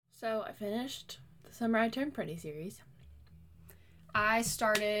So I finished the Summer I Turned Pretty series. I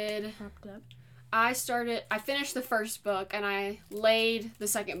finished the first book and I laid the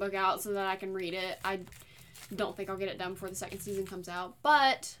second book out so that I can read it. I don't think I'll get it done before the second season comes out,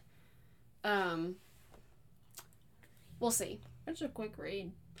 but we'll see. It's a quick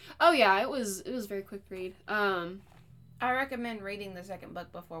read. Oh yeah, it was a very quick read. I recommend reading the second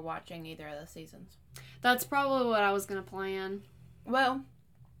book before watching either of the seasons. That's probably what I was gonna plan. Well,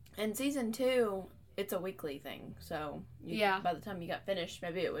 in season 2, it's a weekly thing, so by the time you got finished,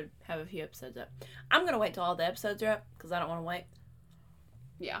 maybe it would have a few episodes up. I'm gonna wait till all the episodes are up because I don't want to wait.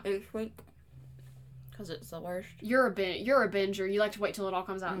 Yeah, each week because it's the worst. You're a binger. You like to wait till it all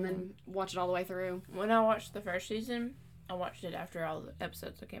comes out and then watch it all the way through. When I watched the first season, I watched it after all the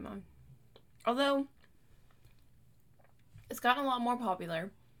episodes that came on. Although it's gotten a lot more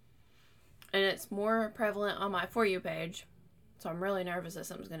popular, and it's more prevalent on my For You page. So I'm really nervous that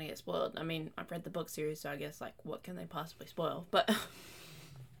something's going to get spoiled. I mean, I've read the book series, so I guess, what can they possibly spoil? But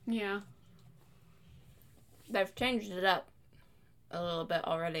yeah. They've changed it up a little bit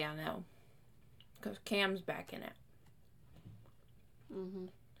already, I know. Because Cam's back in it. Mm-hmm.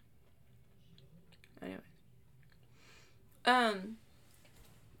 Anyway.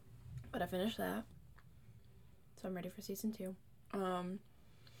 But I finished that. So I'm ready for season 2.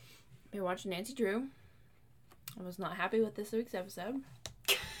 Been watching Nancy Drew. I was not happy with this week's episode.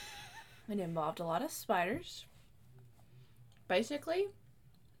 It involved a lot of spiders. Basically,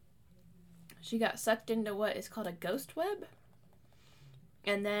 she got sucked into what is called a ghost web.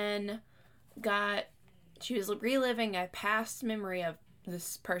 And then she was reliving a past memory of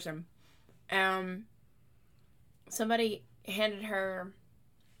this person. Somebody handed her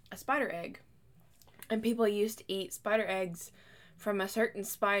a spider egg. And people used to eat spider eggs from a certain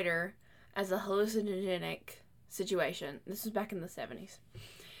spider as a hallucinogenic situation. This was back in the 70s.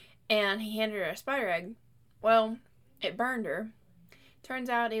 And he handed her a spider egg. Well, it burned her. Turns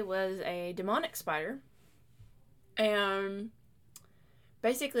out it was a demonic spider. And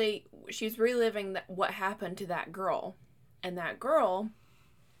basically, she's reliving what happened to that girl. And that girl,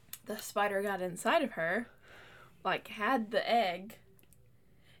 the spider got inside of her, had the egg.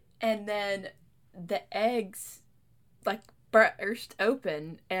 And then the eggs, burst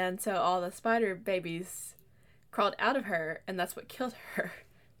open. And so all the spider babies crawled out of her, and that's what killed her.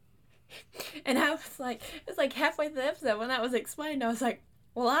 And I was it's halfway through the episode when that was explained, I was like,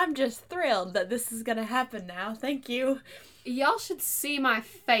 well, I'm just thrilled that this is gonna happen now. Thank you. Y'all should see my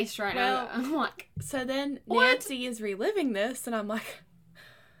face right now. I'm like, so then what? Nancy is reliving this, and I'm like,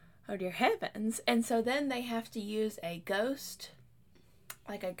 oh dear heavens. And so then they have to use a ghost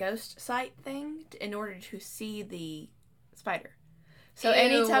sight thing in order to see the spider. So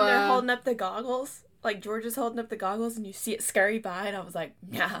anytime they're holding up the goggles, George is holding up the goggles and you see it scurry by, and I was like,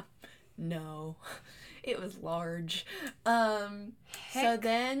 nah, no. It was large. So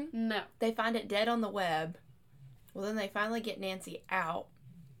then they find it dead on the web. Well, then they finally get Nancy out,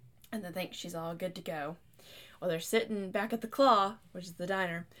 and they think she's all good to go. Well, they're sitting back at the Claw, which is the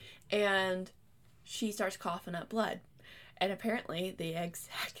diner, and she starts coughing up blood. And apparently the egg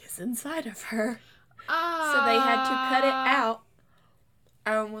sac is inside of her. So they had to cut it out.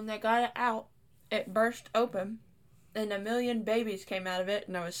 And when they got it out, it burst open, and 1 million babies came out of it,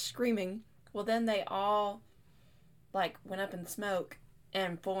 and I was screaming. Well, then they all, went up in smoke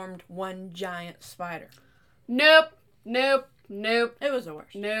and formed one giant spider. Nope. It was the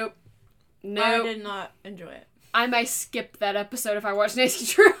worst. Nope. I did not enjoy it. I may skip that episode if I watch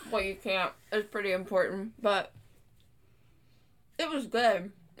Nancy Drew. Well, you can't. It's pretty important, but it was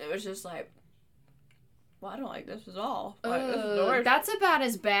good. It was just well, I don't like this at all. This is the worst. That's about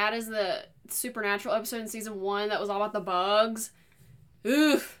as bad as the Supernatural episode in season 1 that was all about the bugs.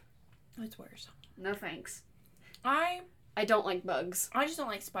 Oof. It's worse. No thanks. I don't like bugs. I just don't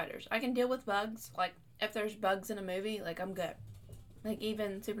like spiders. I can deal with bugs. If there's bugs in a movie, I'm good.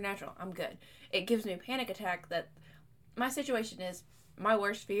 Even Supernatural, I'm good. It gives me a panic attack that my situation is, my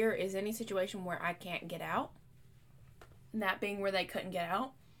worst fear is any situation where I can't get out. And that being where they couldn't get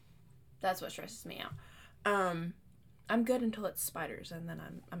out. That's what stresses me out. I'm good until it's spiders, and then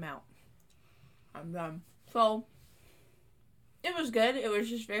I'm out. I'm done. So, it was good. It was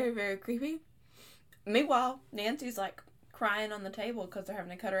just very, very creepy. Meanwhile, Nancy's, crying on the table because they're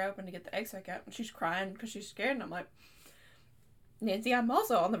having to cut her open to get the egg sac out. And she's crying because she's scared, and I'm like, Nancy, I'm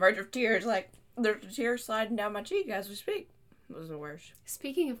also on the verge of tears. There's a tear sliding down my cheek as we speak. It was the worst.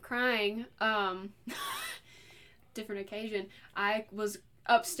 Speaking of crying, different occasion, I was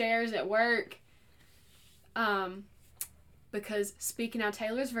upstairs at work, because Speak Now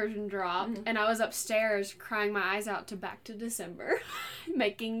Taylor's version dropped, and I was upstairs crying my eyes out to Back to December,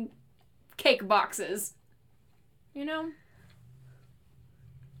 making cake boxes. You know,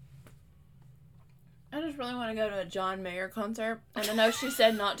 I just really want to go to a John Mayer concert. And I know she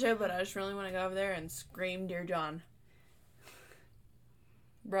said not to, but I just really want to go over there and scream, Dear John.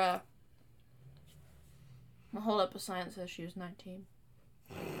 Bruh. My hold up a sign that says she was 19.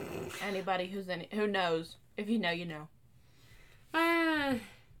 Anybody who knows. If you know, you know.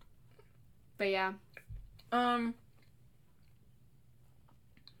 But yeah. So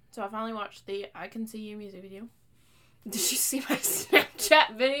I finally watched the I Can See You music video. Did you see my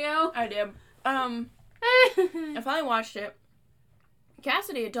Snapchat video? I did. I finally watched it.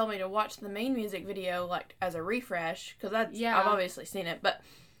 Cassidy had told me to watch the main music video, like, as a refresh, because I've obviously seen it, but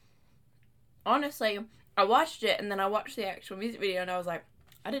honestly, I watched it, and then I watched the actual music video, and I was like,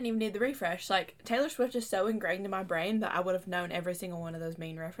 I didn't even need the refresh. Like, Taylor Swift is so ingrained in my brain that I would have known every single one of those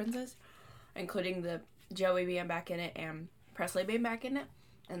main references, including the Joey being back in it and Presley being back in it,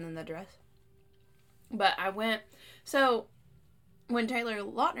 and then the dress. But so when Taylor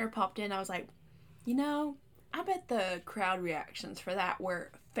Lautner popped in, I was like, you know, I bet the crowd reactions for that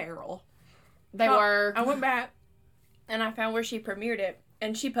were feral. They were. I went back and I found where she premiered it,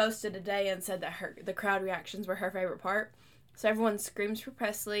 and she posted a day and said that the crowd reactions were her favorite part. So everyone screams for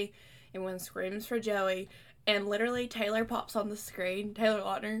Presley, everyone screams for Joey, and literally Taylor pops on the screen, Taylor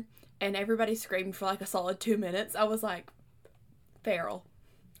Lautner, and everybody screamed for like a solid 2 minutes. I was like, feral.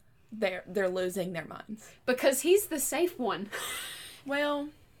 They're losing their minds. Because he's the safe one. Well,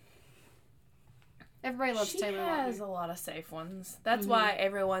 everybody loves Taylor Lautner. She has a lot of safe ones. That's why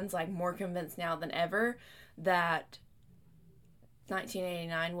everyone's like more convinced now than ever that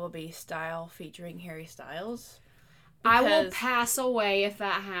 1989 will be Style featuring Harry Styles. I will pass away if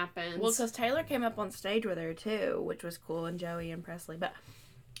that happens. Well, because Taylor came up on stage with her too, which was cool, and Joey and Presley. But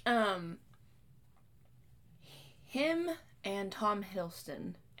him and Tom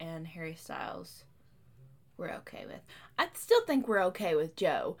Hiddleston and Harry Styles we're okay with. I still think we're okay with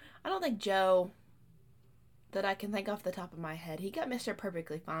Joe. I don't think Joe, that I can think off the top of my head, he got Mr.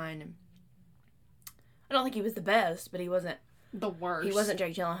 Perfectly Fine. I don't think he was the best, but he wasn't the worst. He wasn't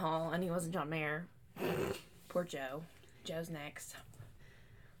Jake Gyllenhaal, and he wasn't John Mayer. Poor Joe. Joe's next.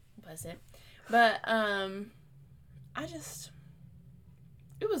 Bless it. But,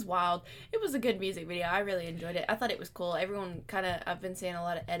 it was wild. It was a good music video. I really enjoyed it. I thought it was cool. Everyone I've been seeing a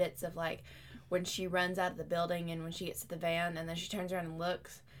lot of edits of, like, when she runs out of the building and when she gets to the van and then she turns around and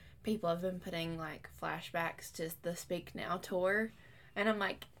looks. People have been putting, like, flashbacks to the Speak Now tour. And I'm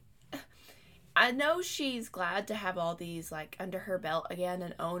like, I know she's glad to have all these, like, under her belt again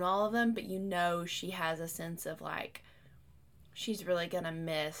and own all of them, but you know she has a sense of, like, she's really gonna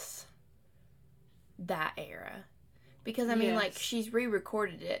miss that era. Because, I mean, like, she's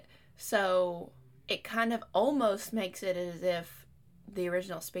re-recorded it, so it kind of almost makes it as if the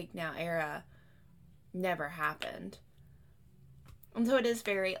original Speak Now era never happened. And so it is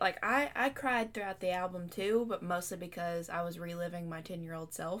very, like, I cried throughout the album, too, but mostly because I was reliving my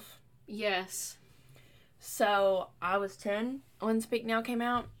 10-year-old self. Yes. So, I was 10 when Speak Now came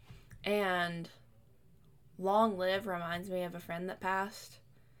out, and Long Live reminds me of a friend that passed.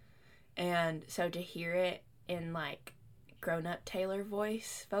 And so to hear it in, like, grown-up Taylor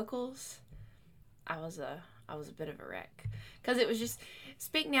voice vocals, I was a bit of a wreck. Because it was just,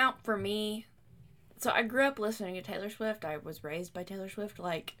 Speak Now, for me, so I grew up listening to Taylor Swift. I was raised by Taylor Swift.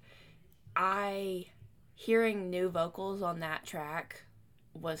 Like, hearing new vocals on that track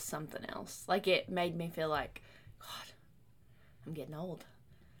was something else. Like, it made me feel like, God, I'm getting old.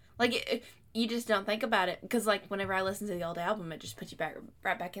 Like, you just don't think about it. Because, like, whenever I listen to the old album, it just puts you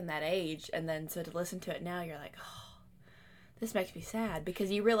right back in that age. And then, so to listen to it now, you're like, oh, this makes me sad.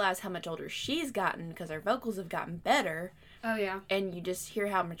 Because you realize how much older she's gotten because her vocals have gotten better. Oh, yeah. And you just hear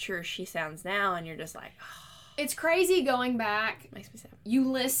how mature she sounds now, and you're just like, oh. It's crazy going back. It makes me sad. You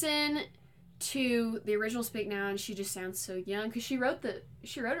listen to the original Speak Now, and she just sounds so young. Because she wrote and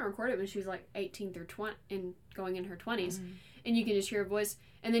recorded it when she was, like, 18 through 20, and going in her 20s. Mm-hmm. And you can just hear her voice.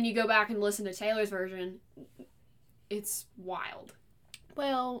 And then you go back and listen to Taylor's version. It's wild.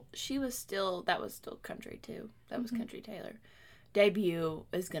 Well, that was still country, too. That was country Taylor. Debut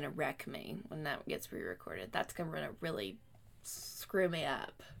is going to wreck me when that gets re-recorded. That's going to really screw me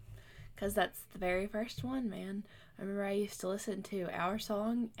up. Because that's the very first one, man. I remember I used to listen to Our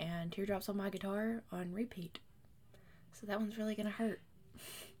Song and Teardrops on My Guitar on repeat. So that one's really going to hurt.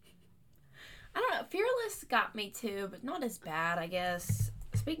 I don't know. Fearless got me, too, but not as bad, I guess.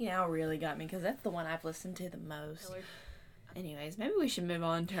 Speak Now really got me, because that's the one I've listened to the most. Anyways, maybe we should move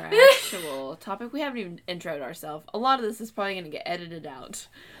on to our actual topic. We haven't even introed ourselves. A lot of this is probably going to get edited out.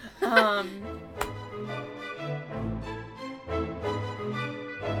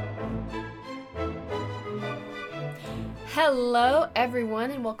 Hello,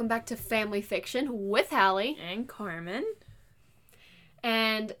 everyone, and welcome back to Family Fiction with Hallie. And Carmen.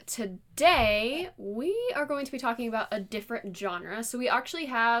 And today, we are going to be talking about a different genre. So we actually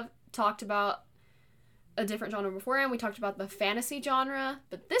have talked about a different genre before, and we talked about the fantasy genre.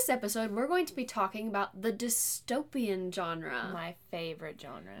 But this episode, we're going to be talking about the dystopian genre. My favorite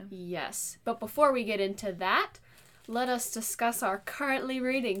genre. Yes. But before we get into that, let us discuss our currently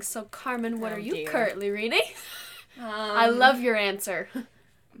reading. So, Carmen, what are you currently reading? I love your answer.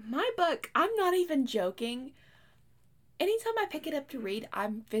 My book, I'm not even joking. Anytime I pick it up to read,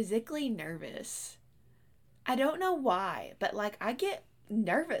 I'm physically nervous. I don't know why, but I get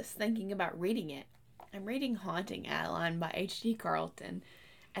nervous thinking about reading it. I'm reading Haunting Adeline by H.D. Carlton,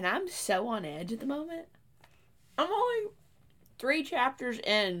 and I'm so on edge at the moment. I'm only 3 chapters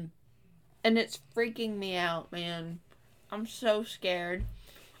in, and it's freaking me out, man. I'm so scared.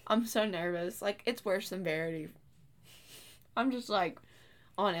 I'm so nervous. It's worse than Verity. I'm just,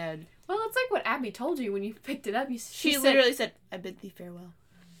 on edge. Well, it's like what Abby told you when you picked it up. She literally said, I bid thee farewell.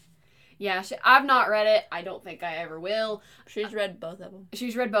 Yeah, I've not read it. I don't think I ever will. She's read both of them.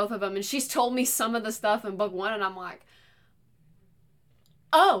 She's read both of them, and she's told me some of the stuff in book 1, and I'm like,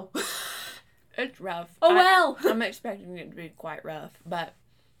 oh. It's rough. Oh, well. I'm expecting it to be quite rough, but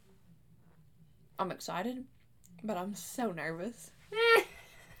I'm excited, but I'm so nervous.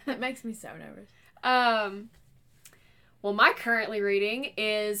 It makes me so nervous. Well, my currently reading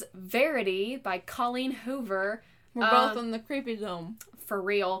is Verity by Colleen Hoover. We're both in the creepy zone. For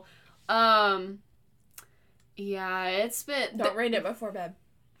real. Yeah, it's been... Don't read it before bed.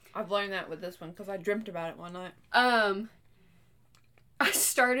 I've learned that with this one because I dreamt about it one night. I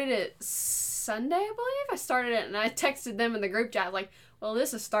started it Sunday, I believe. I started it and I texted them in the group chat well,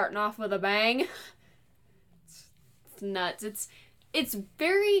 this is starting off with a bang. It's nuts. It's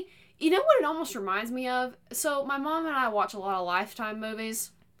very... You know what it almost reminds me of? So, my mom and I watch a lot of Lifetime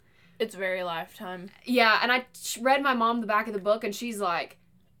movies. It's very Lifetime. Yeah, and I read my mom the back of the book, and she's like,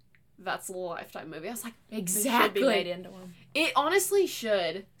 that's a Lifetime movie. I was like, exactly. It should be made into one. It honestly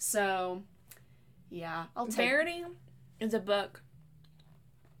should. So, yeah. Verity is a book.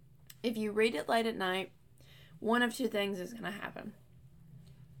 If you read it late at night, one of two things is going to happen.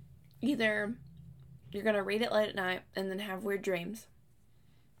 Either you're going to read it late at night and then have weird dreams.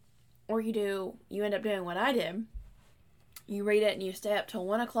 Or you end up doing what I did. You read it and you stay up till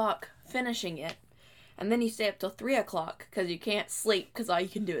 1 o'clock finishing it. And then you stay up till 3 o'clock because you can't sleep because all you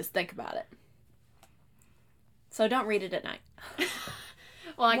can do is think about it. So don't read it at night.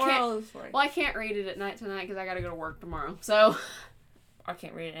 I can't read it at night tonight because I got to go to work tomorrow. So I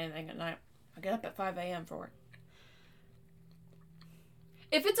can't read anything at night. I get up at 5 a.m. for work.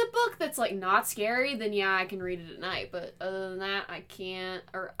 If it's a book that's not scary, then yeah, I can read it at night. But other than that, I can't.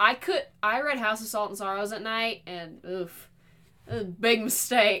 Or I read House of Salt and Sorrows at night, and oof, a big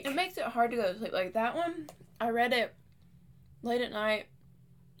mistake. It makes it hard to go to sleep. That one, I read it late at night.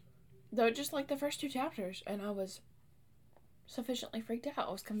 Though just the first 2 chapters, and I was sufficiently freaked out.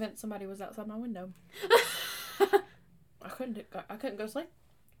 I was convinced somebody was outside my window. I couldn't go to sleep.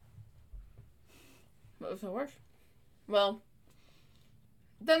 What was the worst? Well.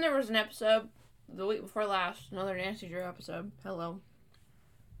 Then there was an episode the week before last, another Nancy Drew episode. Hello.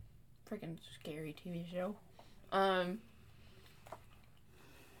 Freaking scary TV show.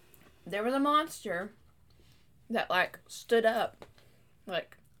 There was a monster that stood up.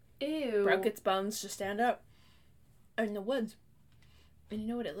 Ew. Broke its bones to stand up in the woods. And you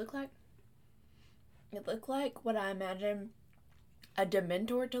know what it looked like? It looked like what I imagine a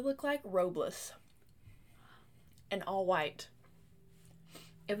Dementor to look like, robeless. And all white.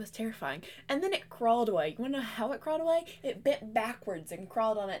 It was terrifying. And then it crawled away. You want to know how it crawled away? It bent backwards and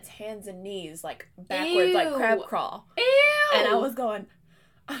crawled on its hands and knees, backwards, Ew. crab crawl. Ew! And I was going...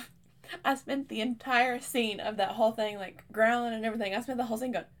 I spent the entire scene of that whole thing, growling and everything. I spent the whole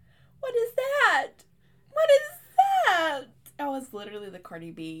scene going, what is that? What is that? I was literally the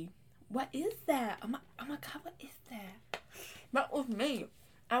Cardi B. What is that? Oh my God, what is that? That was me.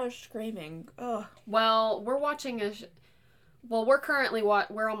 I was screaming. Ugh. Well, we're watching we're currently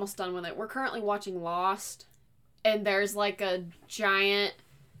we're almost done with it. We're currently watching Lost, and there's a giant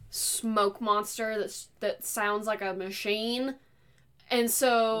smoke monster that sounds like a machine, and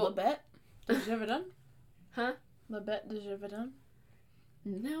so. Labette, did you ever done? Huh? Labette, did you ever done?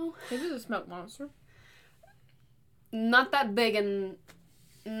 No. It is a smoke monster. Not that big,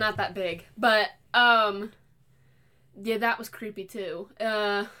 but Yeah, that was creepy too.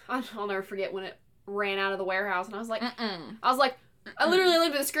 I'll never forget when it ran out of the warehouse, and I was like, I literally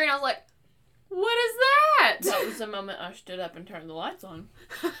looked at the screen. I was like, what is that? That was the moment I stood up and turned the lights on.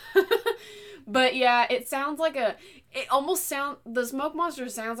 But yeah, it almost the smoke monster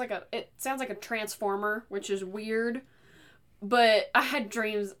sounds like a transformer, which is weird. But I have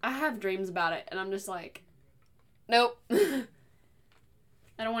dreams about it, and I'm just like, nope. I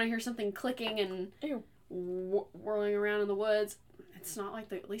don't want to hear something clicking and whirling around in the woods. It's not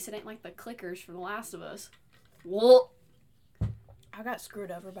like at least it ain't like the clickers from The Last of Us. Whoa. I got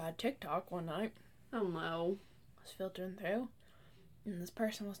screwed over by TikTok one night. Oh no. I was filtering through, and this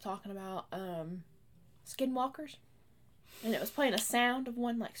person was talking about skinwalkers, and it was playing a sound of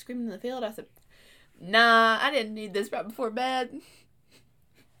one like screaming in the field. I said, nah, I didn't need this right before bed.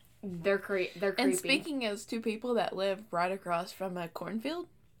 They're creepy. And speaking as two people that live right across from a cornfield,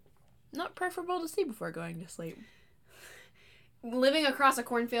 not preferable to see before going to sleep. Living across a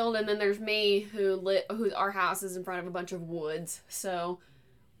cornfield, and then there's me who our house is in front of a bunch of woods, so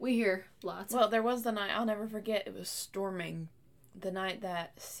we hear lots. Well, there was the night I'll never forget. It was storming, the night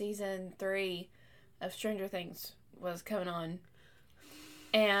that season 3 of Stranger Things was coming on,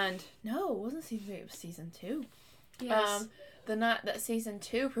 and no, it wasn't season 3. It was season 2. Yes. The night that season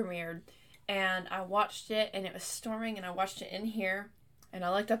 2 premiered, and I watched it, and it was storming, and I watched it in here, and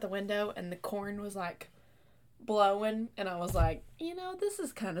I looked out the window, and the corn was like blowing, and I was like, this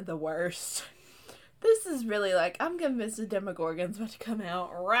is kind of the worst. This is really like, I'm convinced the Demogorgon's about to come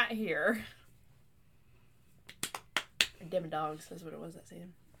out right here. Demodogs is what it was that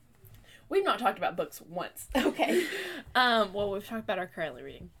season. We've not talked about books once. Okay. Well, we've talked about our currently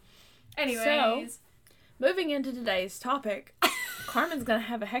reading. Anyways. So, moving into today's topic, Carmen's gonna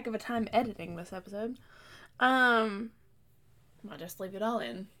have a heck of a time editing this episode. I'll just leave it all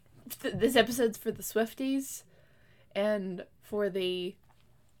in. This episode's for the Swifties, and for the,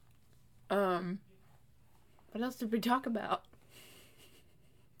 what else did we talk about?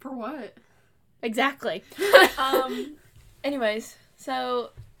 For what? Exactly. Anyways,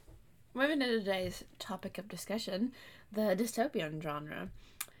 so, moving into today's topic of discussion, the dystopian genre.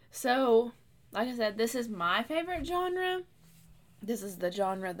 So, like I said, this is my favorite genre. This is the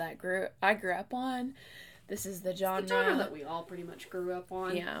genre that I grew up on. This is the genre, that we all pretty much grew up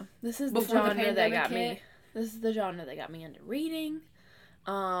on. Yeah. This is the genre that got me. This is the genre that got me into reading.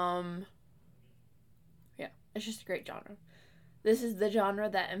 Yeah, it's just a great genre. This is the genre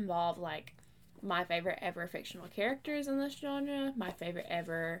that involved like my favorite ever fictional characters in this genre, my favorite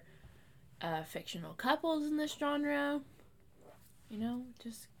ever fictional couples in this genre.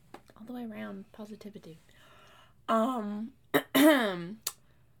 Just all the way around positivity.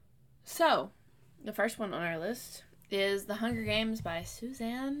 So, the first one on our list is The Hunger Games by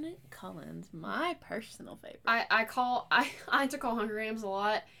Suzanne Collins, my personal favorite. I like to call Hunger Games a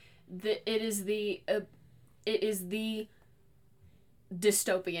lot. It is the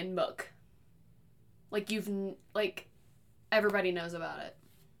dystopian book. Like everybody knows about it.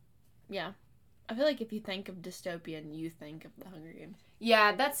 Yeah. I feel like if you think of dystopian, you think of The Hunger Games.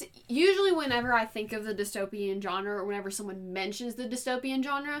 Yeah, that's usually whenever I think of the dystopian genre, or whenever someone mentions the dystopian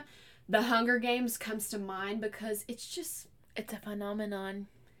genre, The Hunger Games comes to mind, because it's a phenomenon.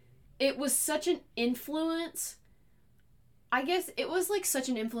 It was such an influence. I guess it was like such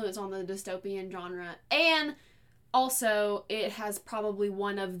an influence on the dystopian genre. And also, it has probably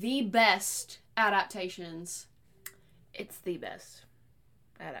one of the best adaptations. It's the best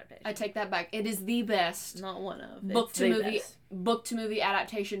adaptation. I take that back. It is the best. Not one of. Book to movie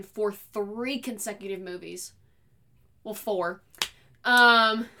adaptation for 3 consecutive movies. Well, 4.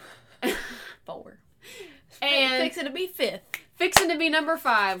 4. And fixing to be 5th. Fixing to be number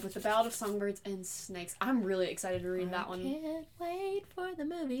 5 with The Ballad of Songbirds and Snakes. I'm really excited to read that one. I can't wait for the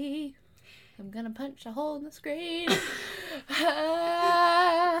movie. I'm gonna punch a hole in the screen.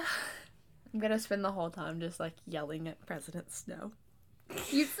 I'm gonna spend the whole time just like yelling at President Snow.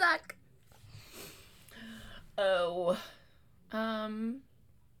 You suck. Oh.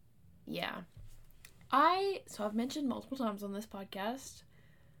 Yeah. I've mentioned multiple times on this podcast,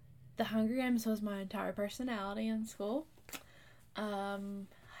 The Hunger Games was my entire personality in school.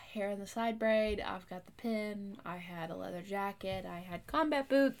 Hair in the side braid, I've got the pin, I had a leather jacket, I had combat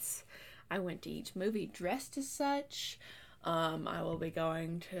boots, I went to each movie dressed as such. I will be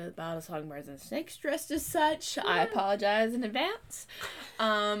going to the Battle of Songbirds and Snakes dressed as such. I apologize in advance.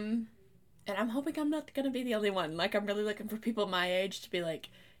 And I'm hoping I'm not going to be the only one. Like, I'm really looking for people my age to be like,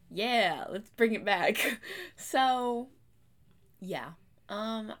 yeah, let's bring it back. So, yeah.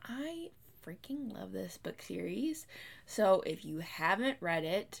 I freaking love this book series. So, if you haven't read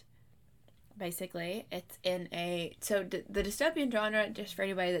it, basically. It's in a... So, the dystopian genre, just for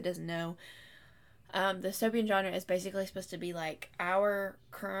anybody that doesn't know, the dystopian genre is basically supposed to be like our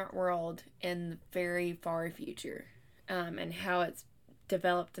current world in the very far future, and how it's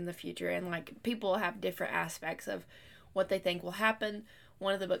developed in the future. And, like, people have different aspects of what they think will happen.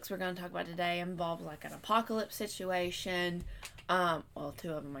 One of the books we're going to talk about today involves, like, an apocalypse situation. Well,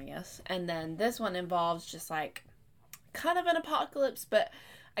 two of them, I guess. And then this one involves just, like, kind of an apocalypse, but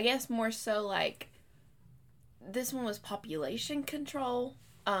I guess more so, like, this one was population control,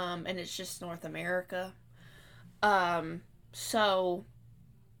 and it's just North America. So,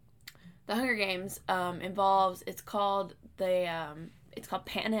 the Hunger Games, involves, it's called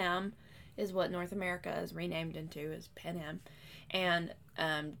Pan Am, is what North America is renamed into, is Pan Am. And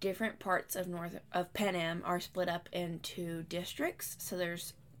different parts of Pan Am are split up into districts. So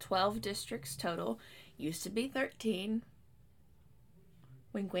there's 12 districts total. Used to be 13.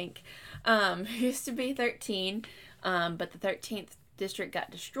 Wink, wink. Used to be 13, but the 13th district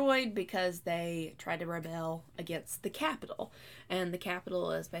got destroyed because they tried to rebel against the capital. And the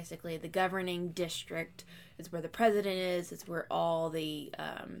capital is basically the governing district. It's where the president is. It's where all the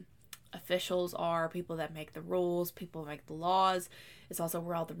officials are, people that make the rules, people make the laws. It's also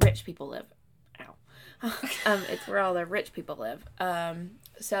where all the rich people live. Ow. It's where all the rich people live.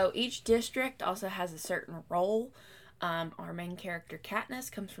 So each district also has a certain role. Our main character,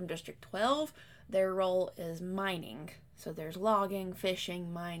 Katniss, comes from District 12. Their role is mining. So there's logging,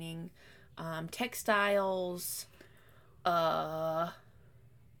 fishing, mining, textiles,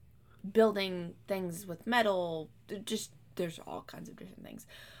 building things with metal. Just, there's all kinds of different things.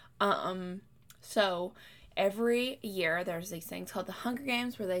 So every year there's these things called the Hunger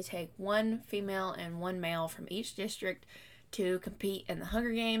Games, where they take one female and one male from each district to compete in the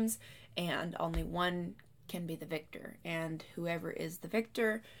Hunger Games, and only one can be the victor. And whoever is the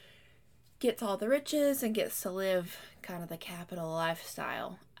victor gets all the riches and gets to live kind of the capital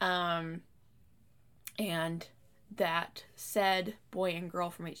lifestyle. And that said boy and girl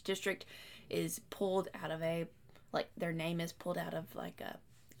from each district is pulled out of their name is pulled out of like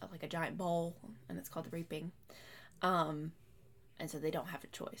a giant bowl, and it's called the reaping. And so they don't have a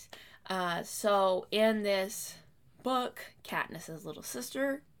choice. So in this book, Katniss's little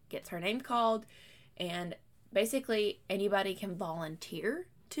sister gets her name called, and basically anybody can volunteer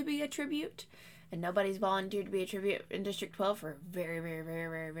to be a tribute, and nobody's volunteered to be a tribute in District 12 for a very, very, very,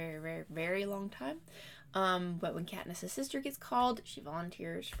 very, very, very, very long time. But when Katniss's sister gets called, she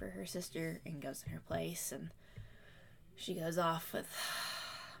volunteers for her sister and goes in her place, and she goes off with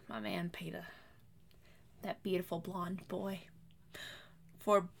my man Peter, that beautiful blonde boy.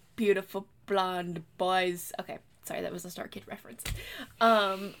 For beautiful blonde boys. Okay, sorry, that was a Star Kid reference.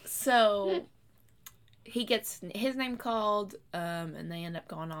 So he gets his name called, and they end up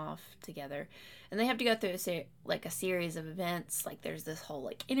going off together, and they have to go through a series of events. Like, there's this whole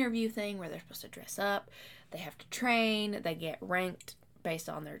like interview thing where they're supposed to dress up. They have to train. They get ranked based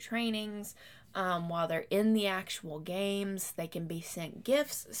on their trainings. While they're in the actual games, they can be sent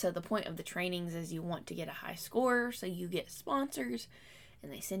gifts. So the point of the trainings is you want to get a high score, so you get sponsors,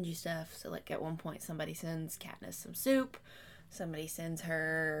 and they send you stuff. So, like, at one point, somebody sends Katniss some soup. Somebody sends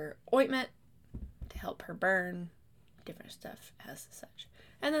her ointment to help her burn. Different stuff as such.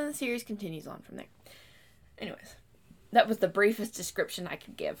 And then the series continues on from there. Anyways, that was the briefest description I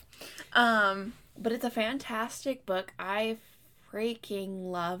could give. But it's a fantastic book. I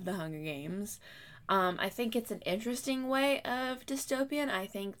freaking love the Hunger Games. I think it's an interesting way of dystopian. I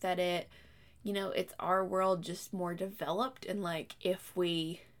think that it's our world just more developed, and like if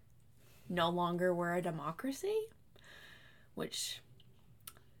we no longer were a democracy, which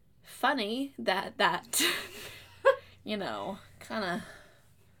funny that kind of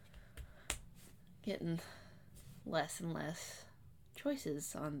getting less and less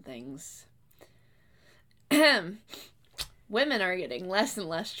choices on things. Women are getting less and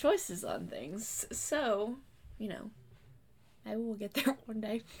less choices on things. So, maybe we'll get there one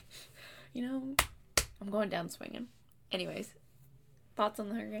day. I'm going down swinging. Anyways, thoughts on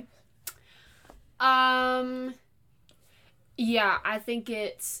the Hunger Games? Yeah, I think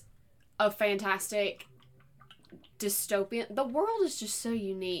it's a fantastic dystopian. The world is just so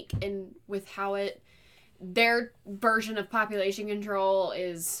unique, and with how their version of population control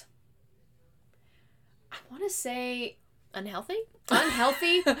is, I want to say, unhealthy, not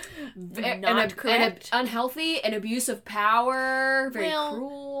correct, unhealthy, and abuse of power, very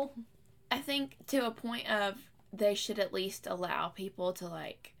cruel. I think to a point of they should at least allow people to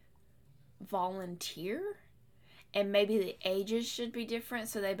like volunteer, and maybe the ages should be different.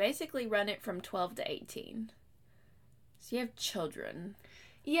 So they basically run it from 12 to 18. So you have children.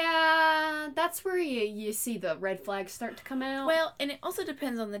 Yeah, that's where you see the red flags start to come out. Well, and it also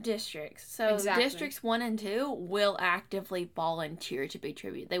depends on the districts. So Exactly. districts 1 and 2 will actively volunteer to be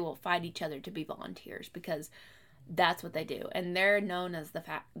tribute. They will fight each other to be volunteers because that's what they do. And they're known as the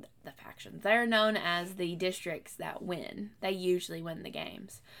factions. They're known as the districts that win. They usually win the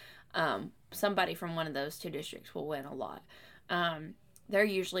games. Somebody from one of those 2 districts will win a lot. They're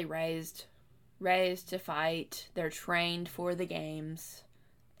usually raised to fight. They're trained for the games.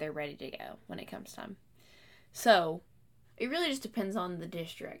 They're ready to go when it comes time. So, it really just depends on the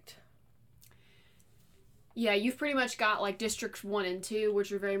district. Yeah, you've pretty much got like districts 1 and 2,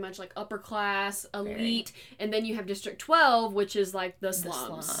 which are very much like upper class, elite, and then you have district 12, which is like the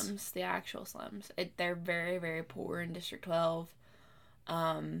slums. The actual slums. They're very, very poor in district 12.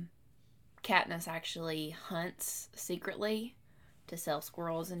 Katniss actually hunts secretly to sell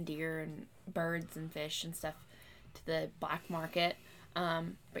squirrels and deer and birds and fish and stuff to the black market.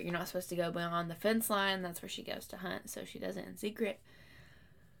 But you're not supposed to go beyond the fence line. That's where she goes to hunt, so she does it in secret.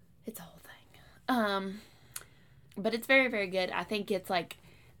 It's a whole thing. But it's very, very good. I think it's like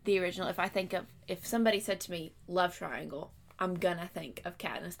the original. If somebody said to me, love triangle, I'm gonna think of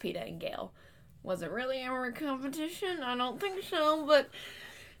Katniss, Peeta, and Gale. Was it really our competition? I don't think so, but,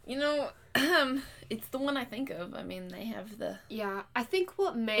 it's the one I think of. I mean, they have the... Yeah, I think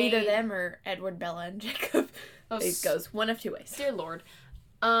what made... Either them or Edward, Bella, and Jacob. It goes one of 2 ways. Dear Lord.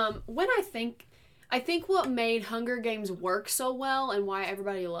 When I think what made Hunger Games work so well and why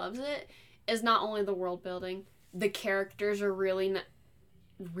everybody loves it is not only the world building, the characters are really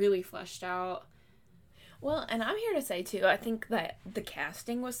fleshed out. Well, and I'm here to say, too, I think that the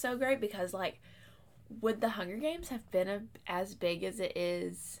casting was so great because, like, would the Hunger Games have been as big as it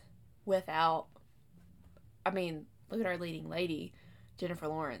is without... I mean, look at our leading lady, Jennifer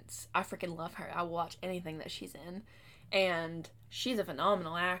Lawrence. I freaking love her. I watch anything that she's in. And she's a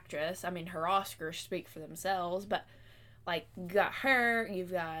phenomenal actress. I mean, her Oscars speak for themselves. But, like, you got her.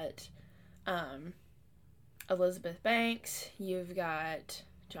 You've got Elizabeth Banks. You've got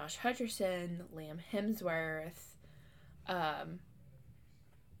Josh Hutcherson, Liam Hemsworth. I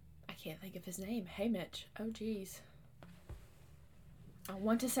can't think of his name. Hey, Mitch. Oh, geez. I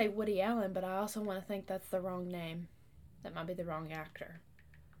want to say Woody Allen, but I also want to think that's the wrong name. That might be the wrong actor.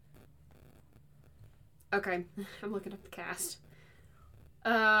 Okay, I'm looking up the cast.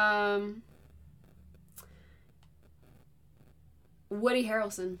 Woody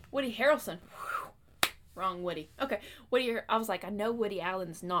Harrelson. Woody Harrelson. Whew. Wrong Woody. Okay, I was like, I know Woody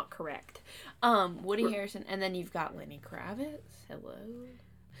Allen's not correct. Woody Harrelson, and then you've got Lenny Kravitz. Hello.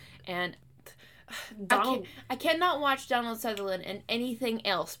 And Donald. I cannot watch Donald Sutherland in anything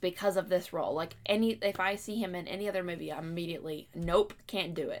else because of this role. Like, if I see him in any other movie, I'm immediately, nope,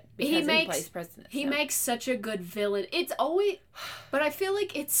 can't do it. Because he plays President Snow. He makes such a good villain. It's always... But I feel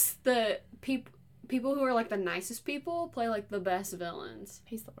like it's the people who are, like, the nicest people play, like, the best villains.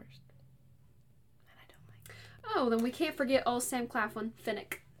 He's the worst. And I don't like him. Oh, then we can't forget old Sam Claflin,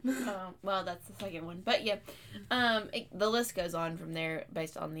 Finnick. Well, that's the second one. But, yeah. The list goes on from there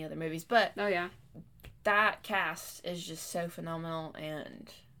based on the other movies. But... Oh, yeah. That cast is just so phenomenal,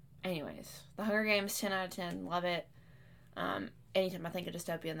 and anyways, The Hunger Games, 10 out of 10, love it. Anytime I think of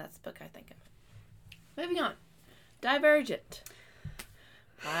dystopian, that's the book I think of. Moving on. Divergent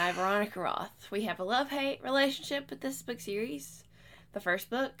by Veronica Roth. We have a love-hate relationship with this book series. The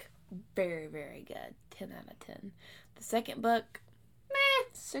first book, very, very good, 10 out of 10. The second book,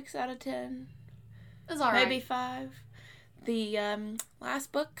 6 out of 10. It's alright. Maybe 5. The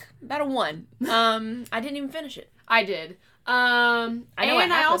last book, about a 1. I didn't even finish it. I did. I know what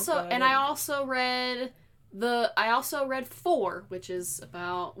happens, I also read 4, which is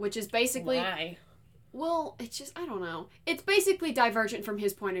basically... Why? Well, it's just, I don't know. It's basically divergent from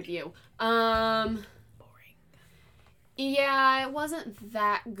his point of view. Boring. Yeah, it wasn't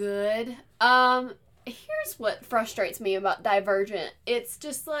that good. Here's what frustrates me about Divergent. It's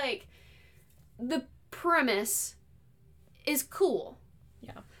just like, the premise is cool.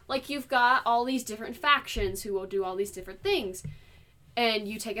 Yeah. Like, you've got all these different factions who will do all these different things. And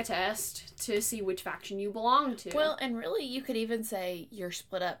you take a test to see which faction you belong to. Well, and really, you could even say you're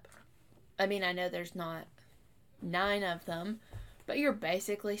split up. I mean, I know there's not 9 of them, but you're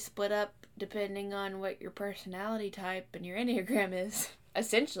basically split up depending on what your personality type and your Enneagram is,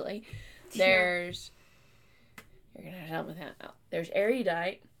 essentially. There's... You're going to have to help with that. There's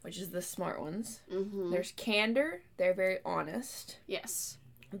erudite, which is the smart ones. Mm-hmm. There's candor. They're very honest. Yes.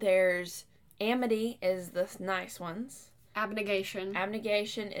 There's amity is the nice ones. Abnegation.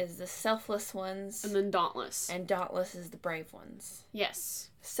 Abnegation is the selfless ones. And then dauntless. And dauntless is the brave ones. Yes.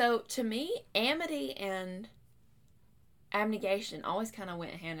 So, to me, amity and abnegation always kind of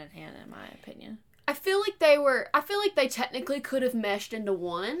went hand in hand, in my opinion. I feel like they technically could have meshed into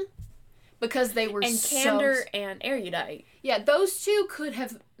one because they were and candor and erudite. Yeah, those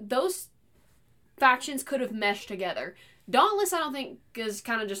factions could have meshed together. Dauntless, I don't think, is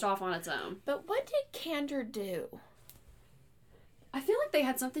kind of just off on its own. But what did candor do? I feel like they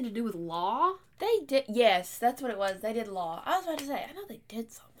had something to do with law. They did. Yes, that's what it was. They did law. I was about to say, I know they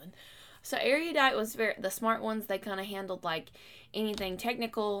did something. So erudite was the smart ones. They kind of handled like anything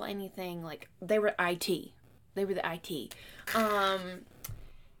technical, anything like they were IT. They were the IT.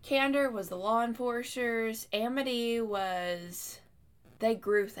 Candor was the law enforcers. Amity was, they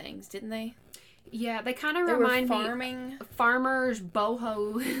grew things, didn't they? Yeah, they kind of remind me farmers,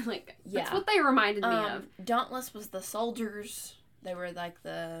 boho, like that's what they reminded me of. Dauntless was the soldiers. They were like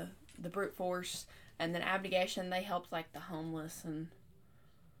the brute force, and then abnegation they helped like the homeless, and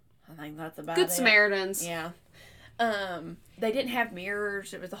I think that's about it. Good Samaritans. Yeah. They didn't have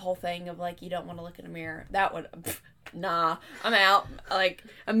mirrors. It was the whole thing of like you don't want to look in a mirror. That would nah, I'm out. Like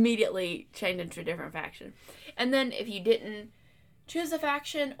immediately change into a different faction. And then if you didn't choose a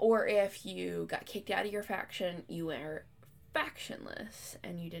faction, or if you got kicked out of your faction, you were factionless,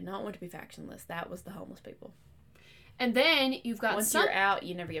 and you did not want to be factionless. That was the homeless people. And then you've got once you're out,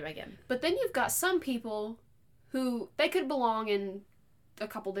 you never get back in. But then you've got some people who they could belong in a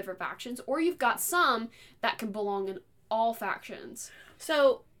couple different factions, or you've got some that can belong in all factions.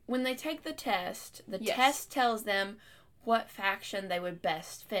 So when they take the test, test tells them what faction they would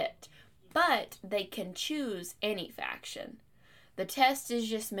best fit, but they can choose any faction. The test is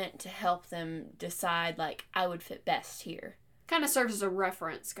just meant to help them decide, like, I would fit best here. Kind of serves as a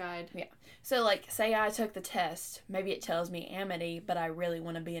reference guide. Yeah. So, like, say I took the test. Maybe it tells me Amity, but I really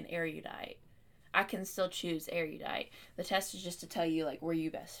want to be an erudite. I can still choose erudite. The test is just to tell you, like, where you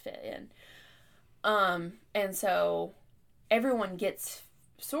best fit in. And so everyone gets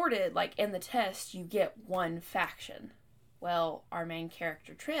sorted, like, in the test, you get one faction. Well, our main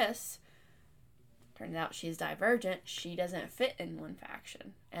character, Triss, turns out she's divergent. She doesn't fit in one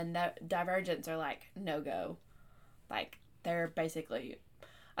faction. And that divergents are like, no-go. Like, they're basically,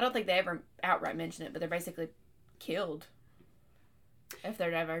 I don't think they ever outright mention it, but they're basically killed if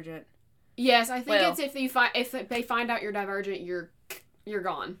they're divergent. Yes, I think it's if they find out you're divergent, you're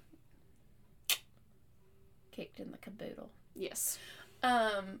gone. Kicked in the caboodle. Yes.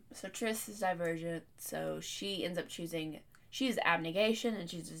 So Triss is divergent, so she ends up choosing, she's abnegation and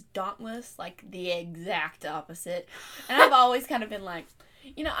she's just dauntless, like the exact opposite. And I've always kind of been like,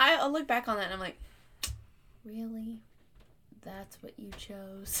 you know, I look back on that and I'm like, really? That's what you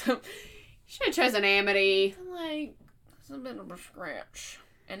chose? Should have chosen Amity. I'm like, it's a bit of a scratch.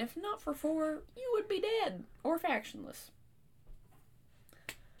 And if not for 4, you would be dead or factionless.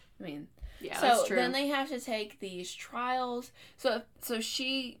 I mean, yeah, so that's true. Then they have to take these trials. So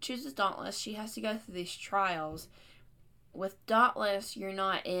she chooses Dauntless. She has to go through these trials. With Dauntless, you're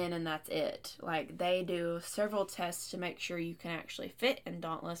not in and that's it. Like, they do several tests to make sure you can actually fit in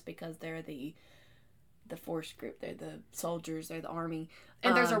Dauntless because they're the force group. They're the soldiers. They're the army.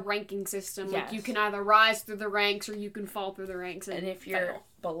 And there's a ranking system. Yes. Like, you can either rise through the ranks or you can fall through the ranks and if you're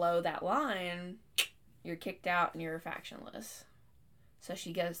below that line, you're kicked out and you're factionless. So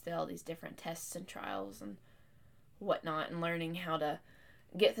she goes through all these different tests and trials and whatnot and learning how to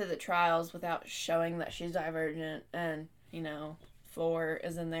get through the trials without showing that she's divergent. And, you know, 4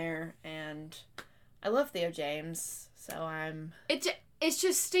 is in there. And I love Theo James, so I'm... It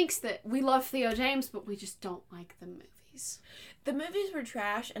just stinks that we love Theo James, but we just don't like the movies. The movies were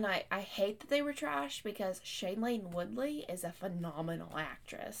trash, and I hate that they were trash because Shailene Woodley is a phenomenal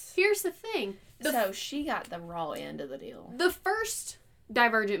actress. Here's the thing. So she got the raw end of the deal. The first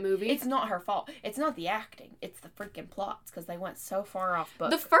Divergent movie... It's not her fault. It's not the acting. It's the freaking plots because they went so far off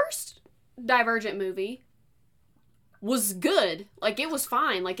book. The first Divergent movie was good. Like, it was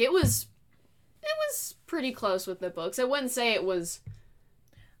fine. Like, it was pretty close with the books. I wouldn't say it was...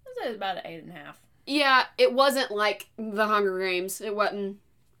 I'd say it was about an 8.5. Yeah, it wasn't like The Hunger Games. It wasn't...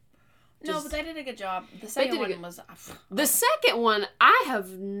 No, but they did a good job. The second one was... The second one, I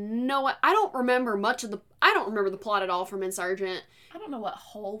don't remember I don't remember the plot at all from Insurgent. I don't know what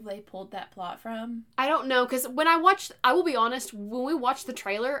hole they pulled that plot from. I don't know, because I will be honest, when we watched the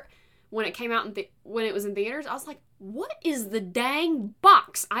trailer, when it came out, when it was in theaters, I was like, what is the dang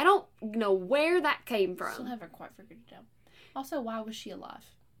box? I don't know where that came from. Still haven't quite figured it out. Also, why was she alive?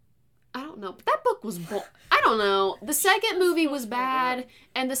 I don't know. But that book was I don't know. The second movie was bad,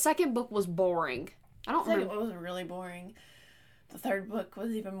 and the second book was boring. I don't remember. It was really boring. The third book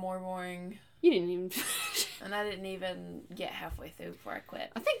was even more boring. You didn't even finish. And I didn't even get halfway through before I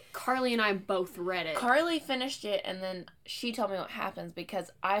quit. I think Carly and I both read it. Carly finished it, and then she told me what happens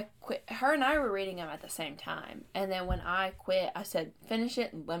because I quit. Her and I were reading them at the same time. And then when I quit, I said, finish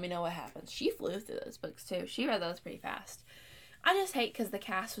it and let me know what happens. She flew through those books, too. She read those pretty fast. I just hate because the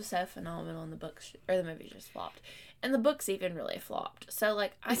cast was so phenomenal and the books, or the movies just flopped. And the books even really flopped. So,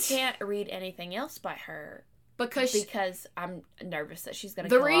 like, I can't read anything else by her because I'm nervous that she's going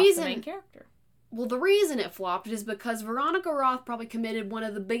to kill off the main character. Well, the reason it flopped is because Veronica Roth probably committed one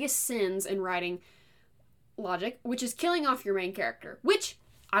of the biggest sins in writing logic, which is killing off your main character. Which,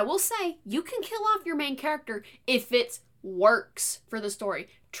 I will say, you can kill off your main character if it works for the story.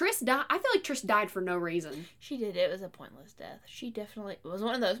 Trish died. I feel like Trish died for no reason. She did. It was a pointless death. It was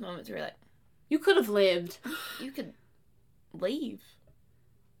one of those moments where you're like, you could have lived. You could leave.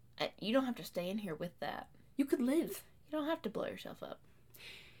 You don't have to stay in here with that. You could live. You don't have to blow yourself up.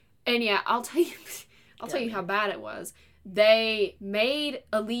 And yeah, I'll tell you how bad it was. They made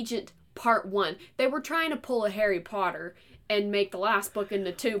Allegiant Part 1. They were trying to pull a Harry Potter and make the last book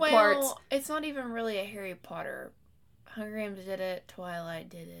into two parts. Well, it's not even really a Harry Potter. Hunger Games did it. Twilight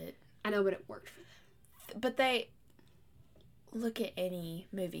did it. I know, but it worked for them. But they... Look at any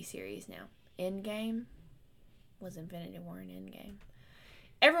movie series now. Endgame was Infinity War and Endgame.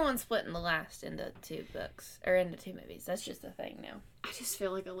 Everyone's splitting the last into two books, or into two movies. That's just a thing now. I just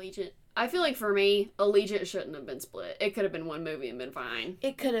feel like Allegiant... I feel like for me, Allegiant shouldn't have been split. It could have been one movie and been fine.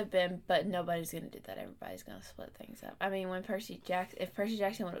 It could have been, but nobody's going to do that. Everybody's going to split things up. I mean, if Percy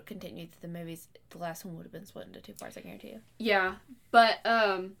Jackson would have continued through the movies, the last one would have been split into two parts, I guarantee you. Yeah, but,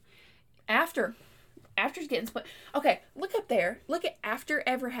 After's getting split. Okay, look up there. Look at After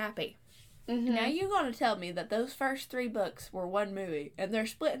Ever Happy. Mm-hmm. Now you're going to tell me that those first three books were one movie, and they're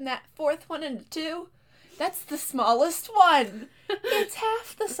splitting that fourth one into two? That's the smallest one. It's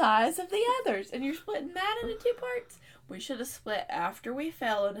half the size of the others, and you're splitting that into two parts? We should have split After We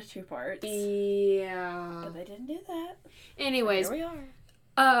Fell into two parts. Yeah. But they didn't do that. Anyways. Here we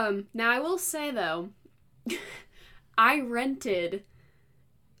are. Now I will say, though, I rented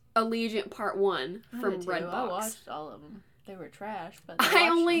Allegiant Part 1 from Redbox. I watched all of them. They were trash, but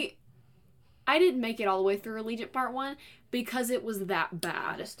I didn't make it all the way through Allegiant Part 1 because it was that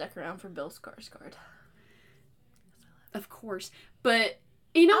bad. I just stuck around for Bill Skarsgård. Of course. But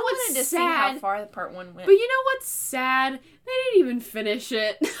you know what's wanted to sad? See how far the Part 1 went. But you know what's sad? They didn't even finish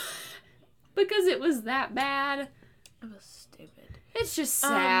it. Because it was that bad. It was stupid. It's just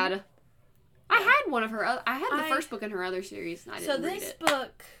sad. I had one of her... I had the first book in her other series, and I didn't read it. So this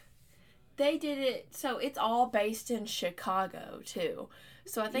book... They did it, so it's all based in Chicago, too.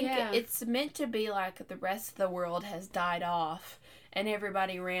 So I think it's meant to be like the rest of the world has died off, and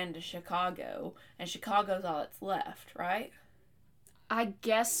everybody ran to Chicago, and Chicago's all that's left, right? I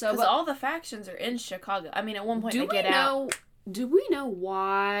guess so. Because all the factions are in Chicago. I mean, at one point they get out. Do we know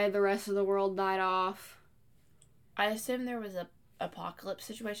why the rest of the world died off? I assume there was a apocalypse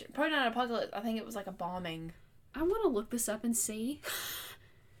situation. Probably not an apocalypse. I think it was like a bombing. I want to look this up and see.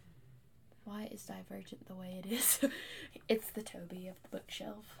 Why is Divergent the way it is? It's the Toby of the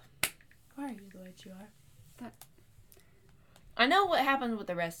bookshelf. Why are you the way you are? I know what happened with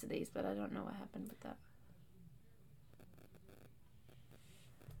the rest of these, but I don't know what happened with that.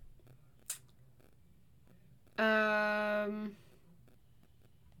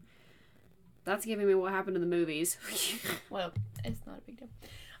 That's giving me what happened in the movies. Well, it's not a big deal.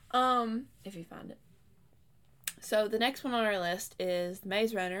 If you find it. So the next one on our list is The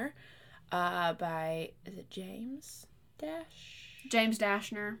Maze Runner. By, is it James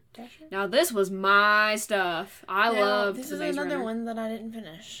Dashner? Now, this was my stuff. I loved this The is Maze another Runner. one that I didn't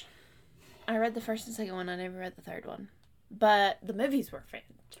finish. I read the first and second one. I never read the third one. But the movies were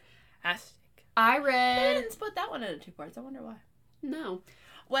fantastic. I They didn't split that one into two parts. I wonder why. No.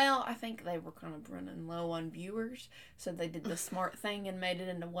 Well, I think they were kind of running low on viewers, so they did the smart thing and made it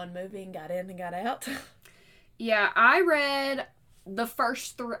into one movie and got in and got out. Yeah, I read the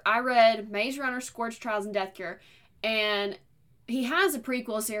first three. I read Maze Runner, Scourge Trials, and Death Cure, and he has a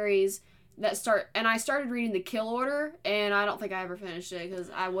prequel series and I started reading The Kill Order, and I don't think I ever finished it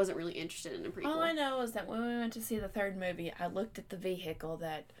because I wasn't really interested in the prequel. All I know is that when we went to see the third movie, I looked at the vehicle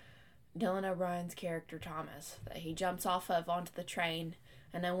that Dylan O'Brien's character Thomas, that he jumps off of onto the train,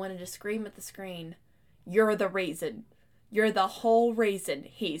 and I wanted to scream at the screen, "You're the reason. You're the whole reason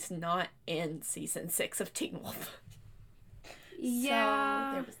he's not in season 6 of Teen Wolf."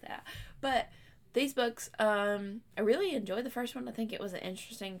 Yeah. So there was that. But these books, I really enjoyed the first one. I think it was an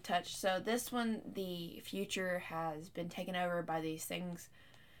interesting touch. So this one, the future has been taken over by these things.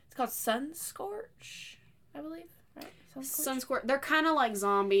 It's called Sun Scorch, I believe. Right? Sunscorch. They're kind of like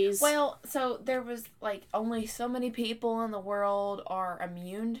zombies. Well, so there was like only so many people in the world are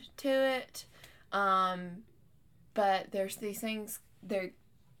immune to it, but there's these things. They've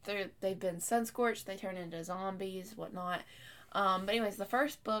been sunscorched. They turn into zombies, whatnot. But anyways, the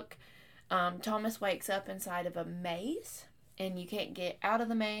first book, Thomas wakes up inside of a maze, and you can't get out of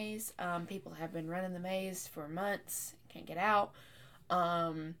the maze. People have been running the maze for months, can't get out.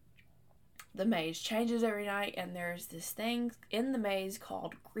 The maze changes every night, and there's this thing in the maze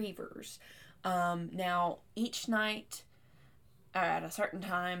called grievers. Now, each night at a certain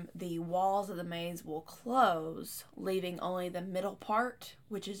time, the walls of the maze will close, leaving only the middle part,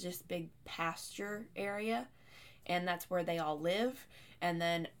 which is just big pasture area, and that's where they all live. And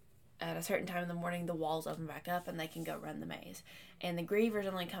then at a certain time in the morning, the walls open back up, and they can go run the maze. And the grievers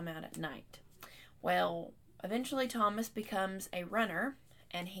only come out at night. Well, eventually Thomas becomes a runner,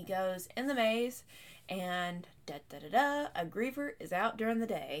 and he goes in the maze, and a griever is out during the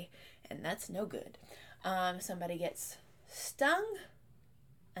day, and that's no good. Somebody gets stung,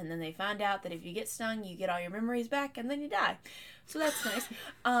 and then they find out that if you get stung, you get all your memories back, and then you die. So that's nice.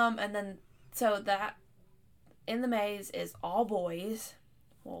 And then, so that in the maze is all boys.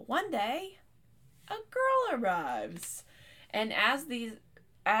 Well, one day, a girl arrives, and as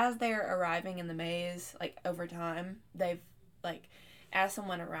they're arriving in the maze, like over time, as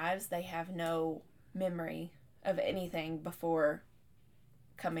someone arrives, they have no memory of anything before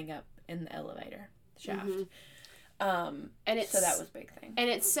coming up in the elevator shaft. Mm-hmm. So that was a big thing. And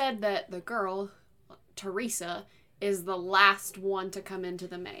it said that the girl, Teresa, is the last one to come into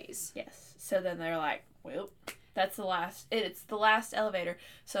the maze. Yes. So then they're like, well, that's the last. It's the last elevator.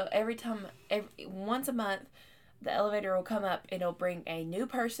 So once a month, the elevator will come up. It'll bring a new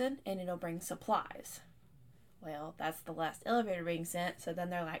person, and it'll bring supplies. Well, that's the last elevator being sent. So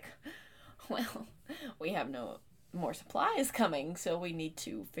then they're like, well, we have no more supplies coming, so we need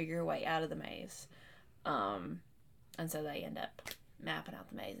to figure a way out of the maze. And so they end up mapping out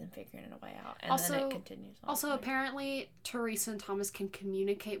the maze and figuring a way out. And then it continues on. Also, apparently, Teresa and Thomas can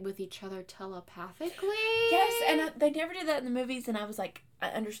communicate with each other telepathically. Yes, and they never did that in the movies, and I was like, I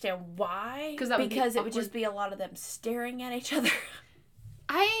understand why. Because it would just be a lot of them staring at each other.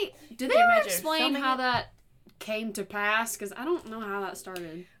 Did they ever explain how that came to pass? Because I don't know how that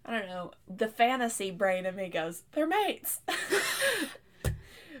started. I don't know. The fantasy brain of me goes, they're mates.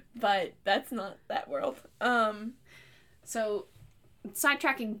 But that's not that world. So,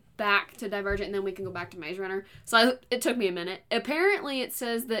 sidetracking back to Divergent, and then we can go back to Maze Runner. So, it took me a minute. Apparently, it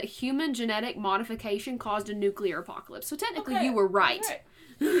says that human genetic modification caused a nuclear apocalypse. So, technically, you were right.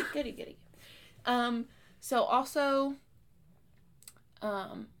 Goody. So, also,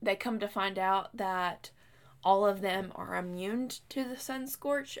 they come to find out that all of them are immune to the sun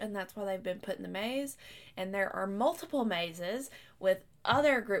scorch, and that's why they've been put in the maze. And there are multiple mazes with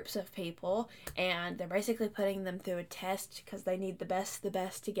other groups of people, and they're basically putting them through a test because they need the best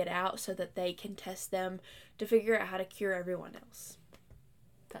to get out so that they can test them to figure out how to cure everyone else.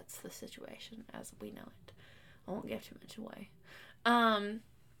 That's the situation as we know it. I won't give too much away.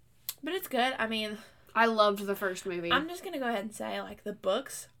 But it's good. I mean, I loved the first movie. I'm just gonna go ahead and say, like, the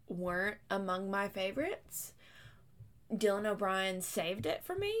books weren't among my favorites. Dylan O'Brien saved it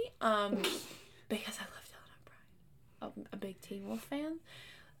for me, because I love Dylan O'Brien. I'm a big Teen Wolf fan,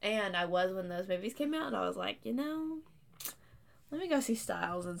 and I was when those movies came out, and I was like, let me go see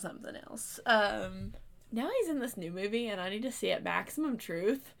Styles and something else. Now he's in this new movie, and I need to see it, Maximum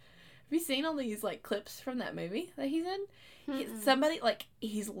Truth. Have you seen all these, like, clips from that movie that he's in?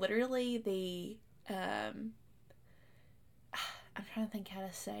 He's literally the, I'm trying to think how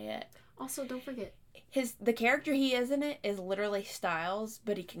to say it. Also, don't forget, the character he is in it is literally Styles,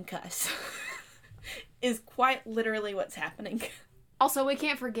 but he can cuss. Is quite literally what's happening. Also, we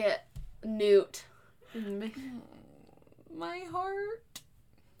can't forget Newt. My heart.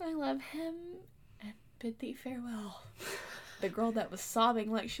 I love him, and bid thee farewell. The girl that was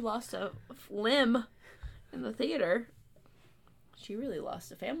sobbing like she lost a limb in the theater. She really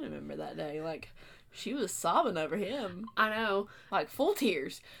lost a family member that day. Like, she was sobbing over him. I know. Like, full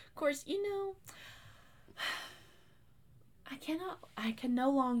tears. Of course, I can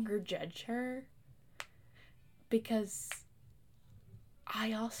no longer judge her, because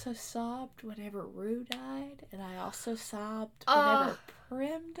I also sobbed whenever Rue died, and I also sobbed whenever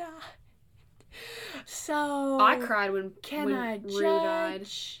Prim died. So I cried when I Rue died.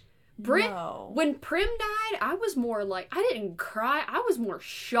 No. When Prim died, I was more like, I didn't cry. I was more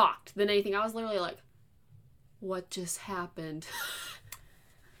shocked than anything. I was literally like, what just happened?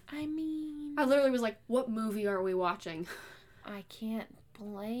 I mean, I literally was like, what movie are we watching? I can't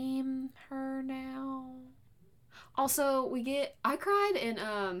blame her now. Also, I cried in,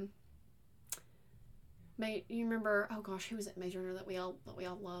 you remember, oh gosh, who was it, Maze Runner that we all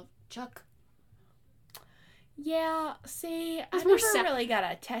love? Chuck. Yeah, see, I was more never sad. really got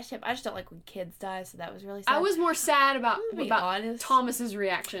attached to him. I just don't like when kids die, so that was really sad. I was more sad about honest. Thomas's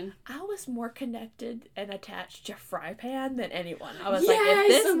reaction. I was more connected and attached to Fry Pan than anyone. I was Yes!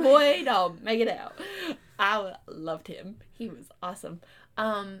 like, if this boy don't make it out, I loved him. He was awesome.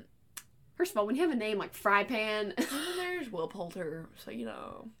 First of all, when you have a name like Fry Pan, and then there's Will Poulter, so you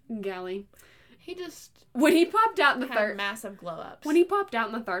know, Gally. he just When he popped out in the had third, massive glow ups. when he popped out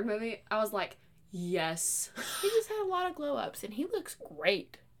in the third movie, I was like, yes. He just had a lot of glow ups, and he looks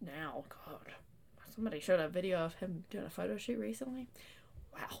great now. God, somebody showed a video of him doing a photo shoot recently.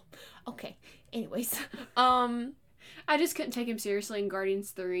 Wow. Okay. Anyways, I just couldn't take him seriously in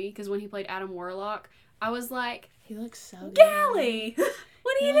Guardians 3 because when he played Adam Warlock, I was like, he looks so good. Gally,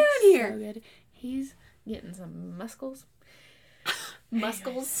 what are you doing here? So good. He's getting some muscles.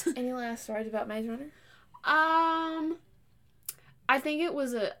 Muscles. Any last stories about Maze Runner? I think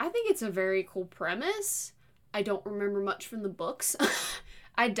it's a very cool premise. I don't remember much from the books.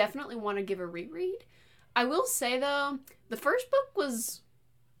 I definitely want to give a reread. I will say though, the first book was,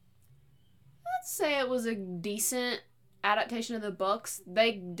 let's say it was a decent adaptation of the books.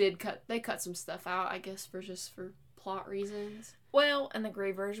 They cut some stuff out, I guess, for plot reasons. Well, and the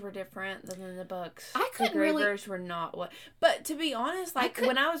Grievers were different than in the books. I couldn't The Grievers were not what... But to be honest, like,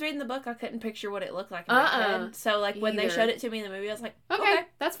 when I was reading the book, I couldn't picture what it looked like in my head. So, like, when they showed it to me in the movie, I was like, okay.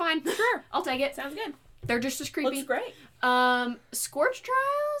 That's fine. Sure. I'll take it. Sounds good. They're just as creepy. Looks great. Scorch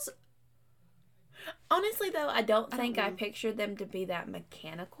Trials? Honestly, though, I don't think I pictured them to be that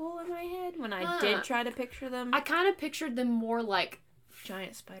mechanical in my head when I did try to picture them. I kind of pictured them more like...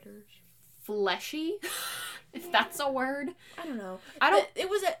 giant spiders. Fleshy? If that's a word. I don't know.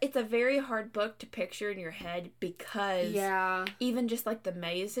 It's It's a very hard book to picture in your head because even just like the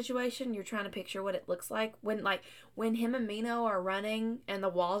maze situation, you're trying to picture what it looks like when him and Mino are running and the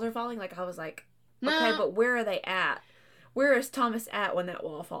walls are falling. Like I was like, okay, but where are they at? Where is Thomas at when that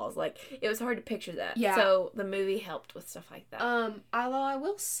wall falls? Like it was hard to picture that. Yeah. So the movie helped with stuff like that. Although I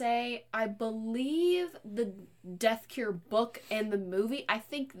will say, I believe the Death Cure book and the movie, I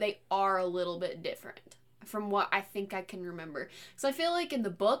think they are a little bit different from what I think I can remember. Because I feel like in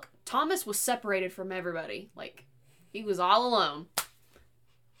the book, Thomas was separated from everybody. Like, he was all alone.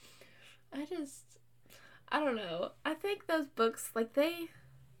 I don't know. I think those books, like, they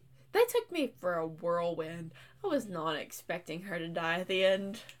took me for a whirlwind. I was not expecting her to die at the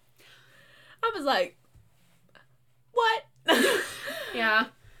end. I was like, what? Yeah.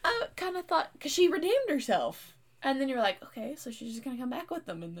 I kind of thought, because she redeemed herself. And then you're like, okay, so she's just going to come back with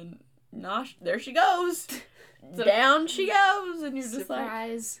them. And then, nah, there she goes. Down she goes. And you're just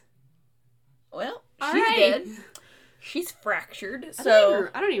surprise. Like, well, all she's right. dead. She's fractured. So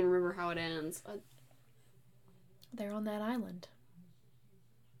I don't even remember how it ends. They're on that island.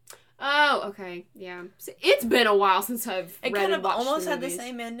 Oh, okay. Yeah. See, it's been a while since I've It read kind and of watched almost the had the movies.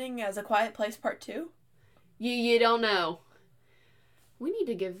 same ending as A Quiet Place Part 2. You don't know. We need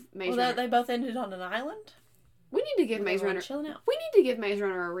to give Maze Runner... they both ended on an island. We need to give Maze Runner... Chilling out. We need to give Maze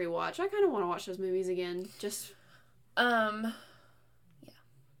Runner a rewatch. I kind of want to watch those movies again. Just... Yeah.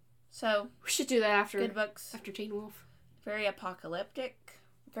 So... we should do that after... good books. After Teen Wolf. Very apocalyptic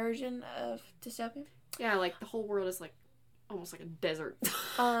version of Dystopian. Yeah, like, the whole world is, like, almost like a desert.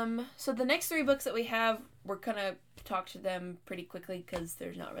 So the next 3 books that we have, we're gonna talk to them pretty quickly because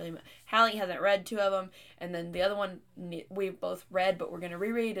there's not really much. Hallie hasn't read 2 of them, and then the other one we've both read, but we're gonna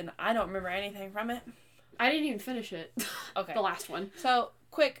reread, and I don't remember anything from it. I didn't even finish it. Okay. The last one. So,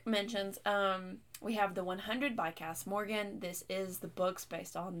 quick mentions. We have The 100 by Cass Morgan. This is the books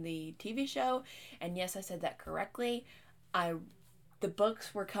based on the TV show, and yes, I said that correctly. The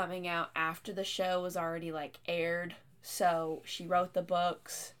books were coming out after the show was already, like, aired. So she wrote the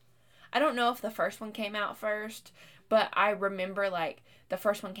books. I don't know if the first one came out first, but I remember like the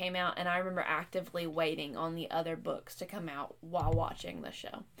first one came out and I remember actively waiting on the other books to come out while watching the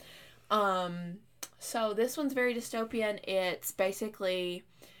show. So this one's very dystopian. It's basically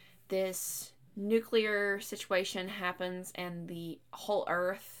this nuclear situation happens and the whole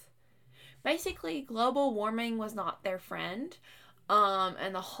earth, basically global warming was not their friend.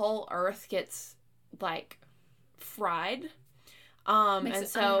 And the whole earth gets like fried, and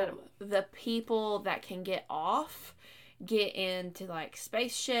so the people that can get off get into like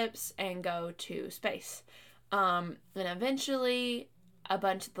spaceships and go to space, and eventually a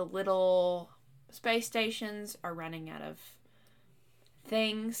bunch of the little space stations are running out of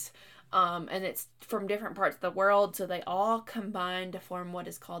things, And it's from different parts of the world, so they all combine to form what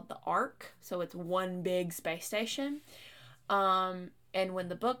is called the Ark. So it's one big space station. And when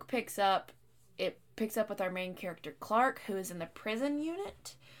the book picks up, it picks up with our main character Clark, who is in the prison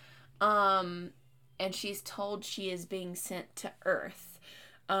unit. And she's told she is being sent to Earth.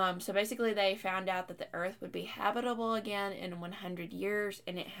 So basically they found out that the Earth would be habitable again in 100 years,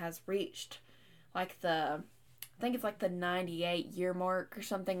 and it has reached like I think it's like the 98-year mark or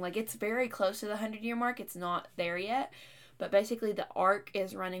something. Like, it's very close to the 100-year mark. It's not there yet. But basically the Ark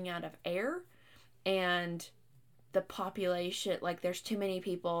is running out of air, and the population, like, there's too many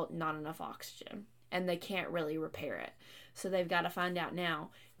people, not enough oxygen, and they can't really repair it. So they've got to find out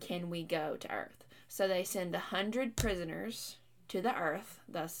now, can we go to Earth? So they send 100 prisoners to the Earth,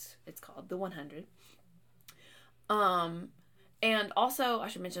 thus it's called the 100. And also, I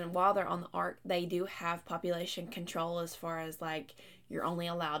should mention, while they're on the Ark, they do have population control as far as, like, you're only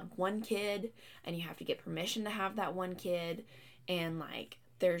allowed one kid, and you have to get permission to have that one kid, and, like,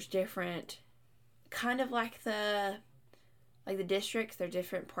 there's different, kind of like the districts, they're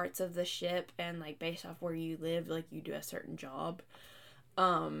different parts of the ship, and, like, based off where you live, like, you do a certain job.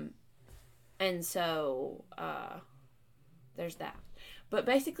 And so, there's that. But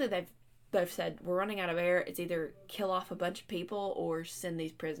basically, they've said, we're running out of air. It's either kill off a bunch of people or send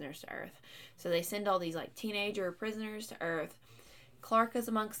these prisoners to Earth. So they send all these, like, teenager prisoners to Earth. Clark is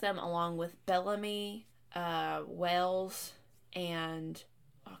amongst them, along with Bellamy, Wells, and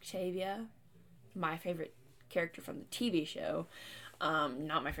Octavia, my favorite character from the TV show.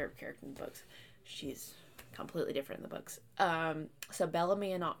 Not my favorite character in the books. She's completely different in the books. So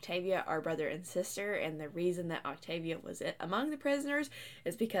Bellamy and Octavia are brother and sister, and the reason that Octavia was among the prisoners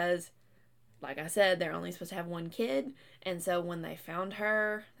is because, like I said, they're only supposed to have one kid, and so when they found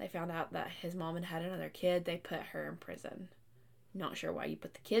her, they found out that his mom had another kid, they put her in prison. Not sure why you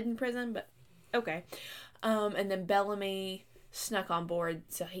put the kid in prison, but okay. And then Bellamy snuck on board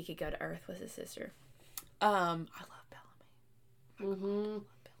so he could go to Earth with his sister. I love Bellamy. Mm-hmm.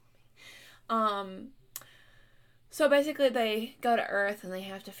 I love Bellamy. So basically they go to Earth, and they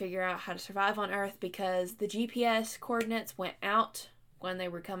have to figure out how to survive on Earth because the GPS coordinates went out when they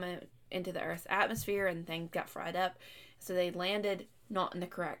were coming into the Earth's atmosphere, and things got fried up. So they landed not in the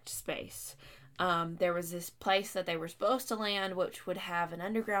correct space. There was this place that they were supposed to land, which would have an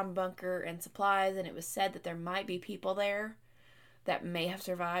underground bunker and supplies, and it was said that there might be people there that may have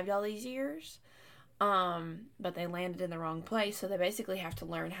survived all these years. But they landed in the wrong place, so they basically have to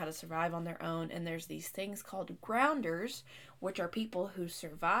learn how to survive on their own, and there's these things called grounders, which are people who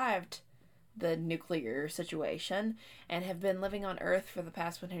survived the nuclear situation and have been living on Earth for the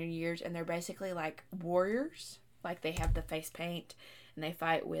past 100 years, and they're basically like warriors. Like, they have the face paint, and they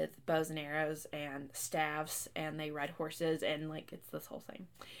fight with bows and arrows and staffs, and they ride horses, and, like, it's this whole thing.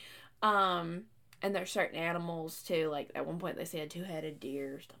 And there's certain animals too, like at one point they say a 2-headed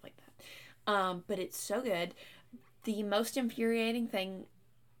deer, stuff like that. But it's so good. The most infuriating thing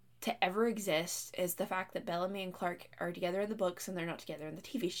to ever exist is the fact that Bellamy and Clark are together in the books and they're not together in the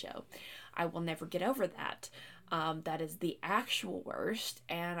TV show. I will never get over that. That is the actual worst,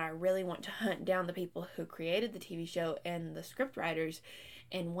 and I really want to hunt down the people who created the TV show and the script writers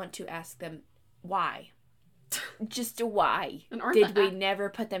and want to ask them why. Just why did we never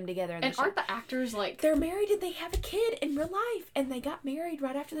put them together in the show? And aren't the actors, like... They're married and they have a kid in real life, and they got married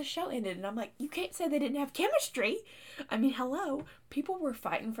right after the show ended, and I'm like, you can't say they didn't have chemistry. I mean, hello. People were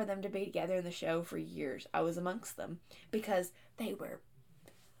fighting for them to be together in the show for years. I was amongst them because they were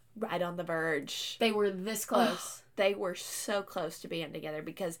right on the verge. They were this close. They were so close to being together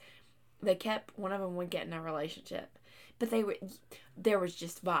because they kept... One of them would get in a relationship, but there was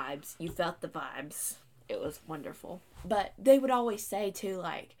just vibes. You felt the vibes. It was wonderful. But they would always say, too,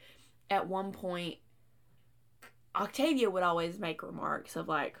 like, at one point, Octavia would always make remarks of,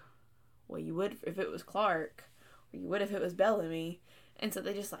 like, well, you would if it was Clark, or you would if it was Bellamy. And so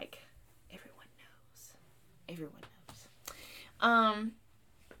they just, like, everyone knows. Everyone knows.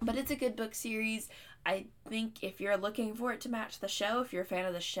 But it's a good book series. I think if you're looking for it to match the show, if you're a fan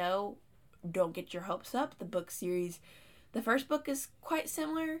of the show, don't get your hopes up. The book series, the first book is quite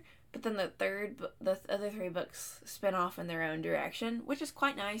similar, but then the other 3 books spin off in their own direction, which is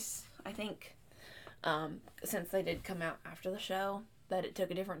quite nice, I think, since they did come out after the show, that it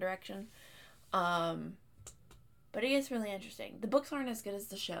took a different direction. But it is really interesting. The books aren't as good as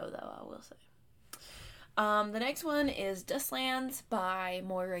the show, though, I will say. The next one is Dustlands by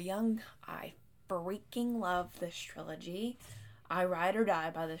Moira Young. I freaking love this trilogy. I ride or die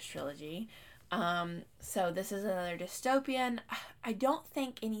by this trilogy. So this is another dystopian. I don't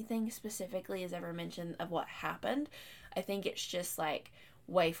think anything specifically is ever mentioned of what happened. I think it's just like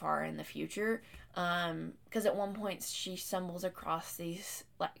way far in the future. Because at one point she stumbles across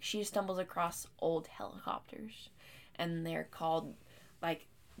old helicopters, and they're called like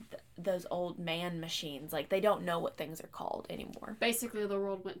those old man machines. Like, they don't know what things are called anymore. Basically, the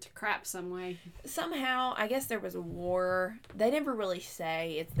world went to crap some way. Somehow, I guess there was a war. They never really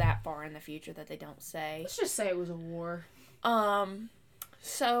say. It's that far in the future that they don't say. Let's just say it was a war.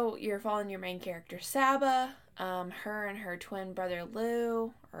 So you're following your main character, Saba. Her and her twin brother,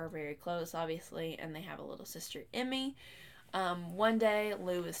 Lou, are very close, obviously, and they have a little sister, Emmy. One day,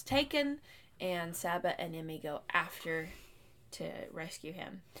 Lou is taken, and Saba and Emmy go after to rescue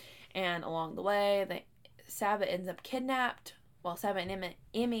him. And along the way, Saba ends up kidnapped. Well, Saba and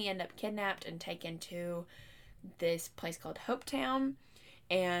Emmy end up kidnapped and taken to this place called Hopetown.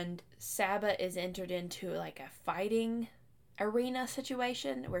 And Saba is entered into like a fighting arena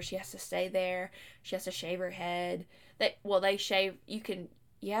situation where she has to stay there. She has to shave her head. They shave.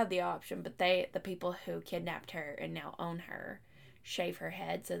 You have the option, but the people who kidnapped her and now own her shave her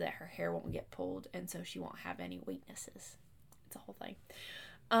head so that her hair won't get pulled, and so she won't have any weaknesses. It's a whole thing.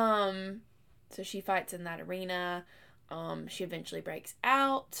 So she fights in that arena. She eventually breaks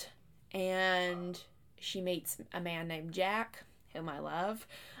out, and she meets a man named Jack, whom I love.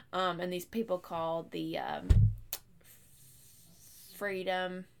 And these people called the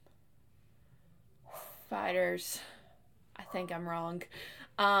Freedom Fighters. I think I'm wrong.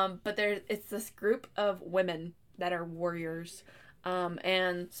 But it's this group of women that are warriors.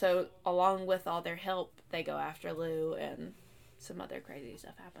 And so along with all their help, they go after Lou, and some other crazy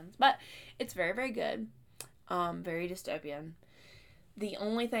stuff happens. But it's very, very good. Very dystopian. The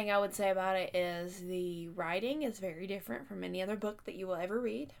only thing I would say about it is the writing is very different from any other book that you will ever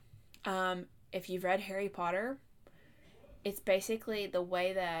read. If you've read Harry Potter, it's basically the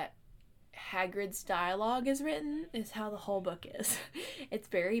way that Hagrid's dialogue is written is how the whole book is. It's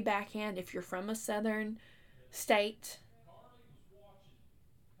very backhand. If you're from a southern state,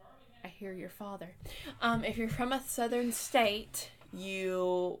 I hear your father. If you're from a southern state,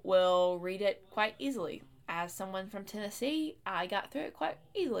 you will read it quite easily. As someone from Tennessee, I got through it quite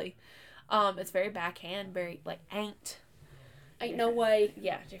easily. It's very backhand, very like ain't no way.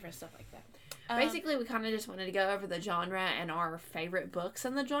 Yeah, different stuff like that. Basically, we kind of just wanted to go over the genre and our favorite books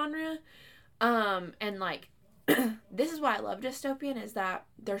in the genre. And like, this is why I love dystopian, is that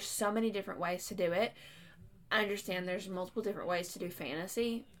there's so many different ways to do it. I understand there's multiple different ways to do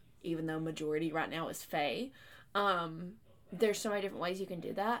fantasy, even though majority right now is fae. There's so many different ways you can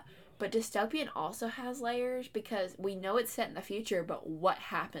do that. But dystopian also has layers because we know it's set in the future, but what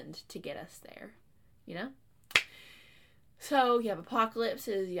happened to get us there? You know? So you have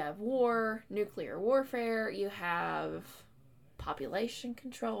apocalypses, you have war, nuclear warfare, you have population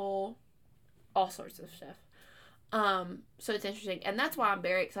control, all sorts of stuff. So it's interesting. And that's why I'm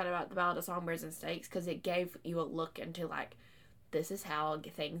very excited about the Ballad of Songbirds and Snakes, because it gave you a look into, like, this is how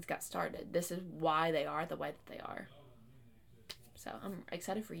things got started. This is why they are the way that they are. So I'm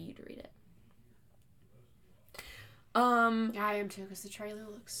excited for you to read it. I am too, because the trailer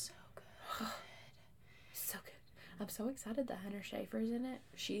looks so good. So good. I'm so excited that Hunter Schafer's in it.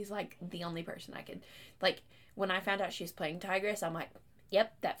 She's like the only person I could, like, when I found out she's playing Tigress, I'm like,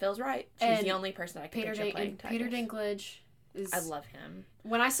 yep, that feels right. She's the only person I could picture playing Tigress. Peter Dinklage is. I love him.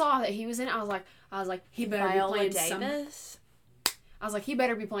 When I saw that he was in it, I was like, he better Viola be playing Davis. I was like, he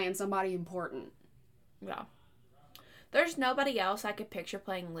better be playing somebody important. Yeah. There's nobody else I could picture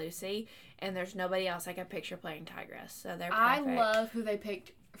playing Lucy, and there's nobody else I could picture playing Tigress. So they're perfect. I love who they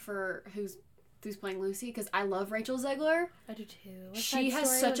picked for who's playing Lucy, because I love Rachel Zegler. I do too. She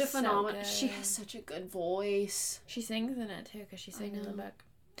has such a phenomenal. She has such a good voice. She sings in it too, because she sang in the book.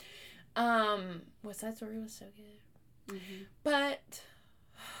 West Side Story was so good. Mm-hmm. But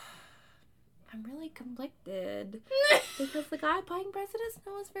I'm really conflicted because the guy playing President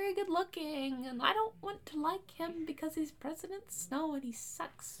Snow is very good looking, and I don't want to like him because he's President Snow and he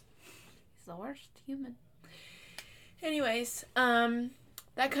sucks. He's the worst human. Anyways,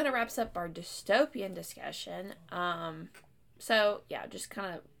 that kind of wraps up our dystopian discussion. So yeah, just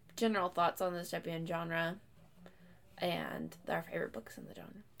kind of general thoughts on the dystopian genre and our favorite books in the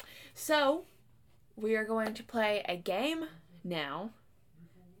genre. So we are going to play a game now.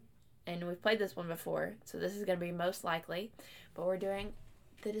 And we've played this one before, so this is going to be most likely. But we're doing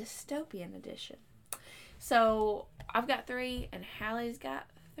the dystopian edition. So I've got 3, and Hallie's got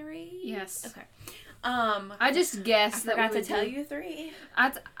 3. Yes. Okay. I just guessed I forgot to tell you 3.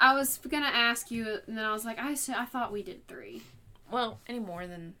 I was gonna ask you, and then I was like, I thought we did 3. Well, any more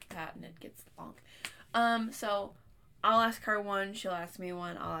than that, and it gets long. So I'll ask her one, she'll ask me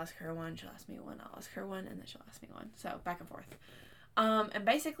one. I'll ask her one, she'll ask me one. I'll ask her one, and then she'll ask me one. So back and forth. And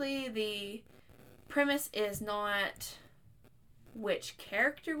basically the premise is not which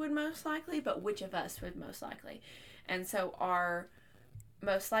character would most likely, but which of us would most likely. And so our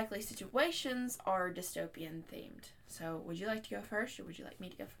most likely situations are dystopian themed. So would you like to go first, or would you like me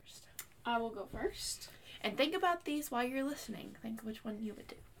to go first? I will go first. And think about these while you're listening. Think which one you would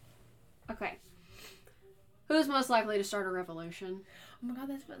do. Okay. Who's most likely to start a revolution? Oh my god,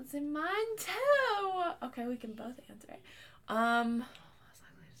 that's what's in mine too. Okay, we can both answer it. Most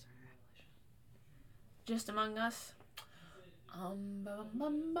likely to start a revolution. Just among us. Bum,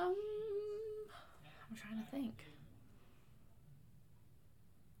 bum, bum. I'm trying to think.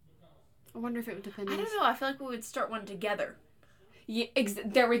 I wonder if it would depend. I don't know. I feel like we would start one together. Yeah,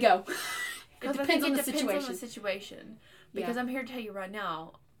 there we go. It depends on the situation. Because I'm here to tell you right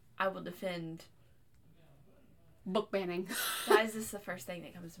now, I will defend. Book banning. Why is this the first thing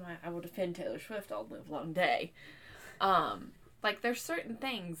that comes to mind? I will defend Taylor Swift all live long day. Like there's certain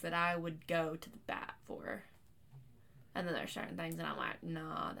things that I would go to the bat for. And then there's certain things that I'm like,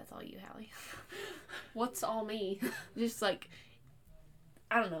 nah, that's all you, Hallie. What's all me? Just like,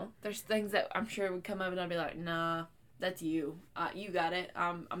 I don't know. There's things that I'm sure would come up and I'd be like, nah, that's you. You got it.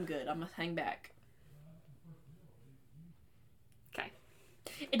 I'm good. I'm gonna hang back. Okay.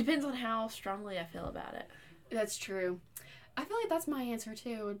 It depends on how strongly I feel about it. That's true. I feel like that's my answer too.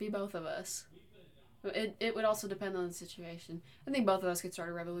 It would be both of us. It would also depend on the situation. I think both of us could start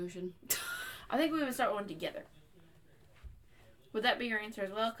a revolution. I think we would start one together. Would that be your answer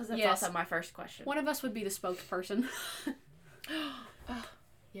as well? Because that's also my first question. One of us would be the spokesperson.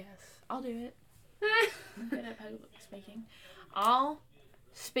 Yes, I'll do it. I'm good at public speaking. I'll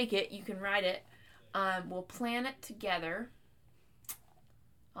speak it. You can write it. We'll plan it together.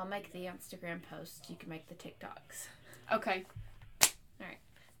 I'll make the Instagram posts. You can make the TikToks. Okay. All right.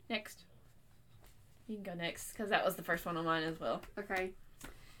 Next. You can go next because that was the first one on mine as well. Okay.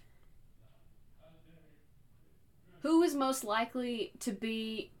 Who is most likely to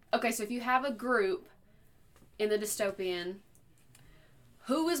be... Okay, so if you have a group in the dystopian,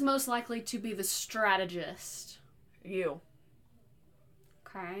 who is most likely to be the strategist? You.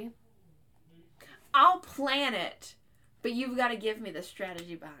 Okay. I'll plan it, but you've got to give me the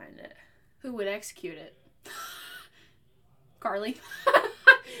strategy behind it. Who would execute it? Carly.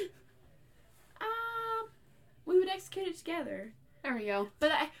 We would execute it together. There we go.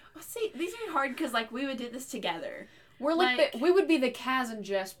 But see, these are hard because like we would do this together. We're like we would be the Kaz and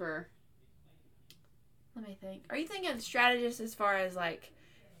Jesper. Let me think. Are you thinking strategist as far as like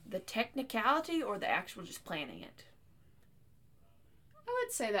the technicality or the actual just planning it? I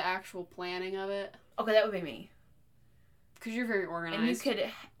would say the actual planning of it. Okay, that would be me. Because you're very organized.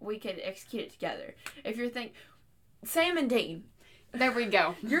 And we could execute it together. If you're Sam and Dean. There we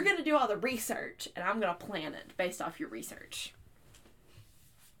go. You're going to do all the research, and I'm going to plan it based off your research.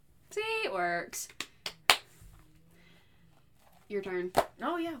 See, it works. Your turn.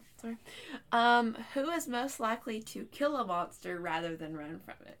 Oh, yeah. Sorry. Who is most likely to kill a monster rather than run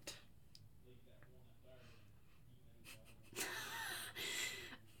from it?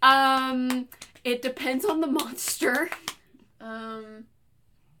 It depends on the monster.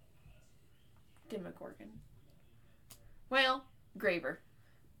 Demogorgon. Well, Graver.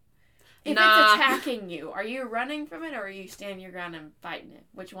 If Nah. it's attacking you, are you running from it or are you standing your ground and fighting it?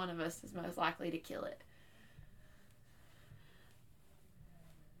 Which one of us is most likely to kill it?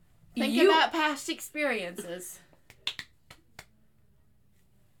 Think about past experiences.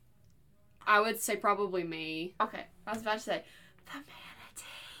 I would say probably me. Okay, I was about to say, the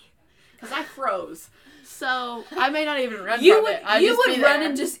manatee. Because I froze. So, I may not even run from it.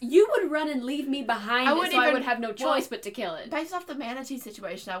 You would run and leave me behind I would have no choice but to kill it. Based off the manatee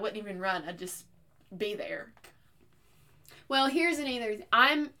situation, I wouldn't even run. I'd just be there. Well, here's another thing.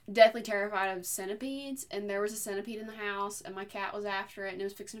 I'm deathly terrified of centipedes, and there was a centipede in the house, and my cat was after it, and it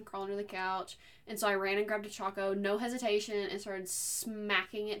was fixing to crawl under the couch, and so I ran and grabbed a Choco, no hesitation, and started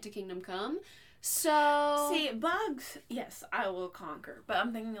smacking it to Kingdom Come. So... See, bugs, yes, I will conquer, but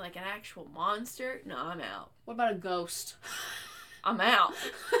I'm thinking like an actual monster, no, I'm out. What about a ghost? I'm out.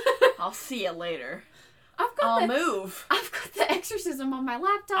 I'll see you later. I'll move. I've got the exorcism on my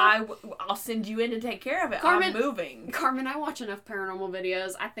laptop. I'll send you in to take care of it. Carmen, I'm moving. Carmen, I watch enough paranormal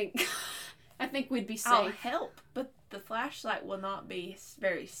videos. I think we'd be safe. I'll help, but the flashlight will not be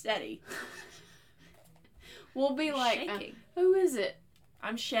very steady. We'll be You're like, shaking. Who is it?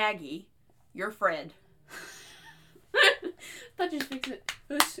 I'm Shaggy. You're Fred. That just makes it.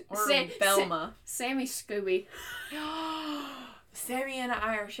 Or Velma. Sammy Scooby. Sammy and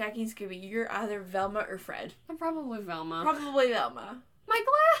I are Shaggy and Scooby. You're either Velma or Fred. I'm probably Velma. Probably Velma. My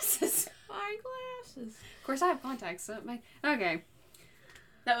glasses. My glasses. Of course, I have contacts, so it might... Okay.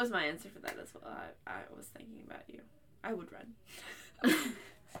 That was my answer for that as well. I was thinking about you. I would run.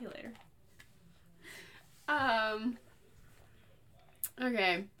 See you later.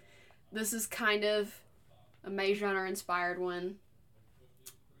 Okay. This is kind of a Maze Runner inspired one.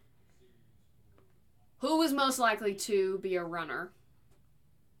 Who is most likely to be a runner?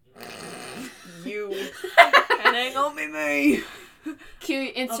 You. It ain't gonna be me.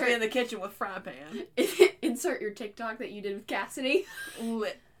 Can you I'll be in the kitchen with fry pan. insert your TikTok that you did with Cassidy?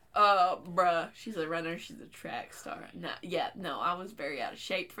 Bruh. She's a runner. She's a track star. No, I was very out of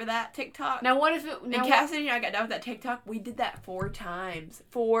shape for that TikTok. Now what if it... And Cassidy and I got done with that TikTok. We did that 4 times.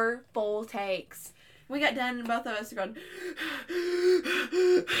 4 full takes. We got done and both of us are going...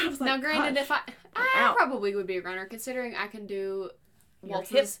 I was like, now granted, gosh, if I probably would be a runner, considering I can do... Your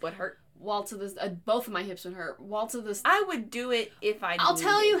hips would hurt. Waltz of this... both of my hips would hurt. Waltz of this... I would do it if I I'll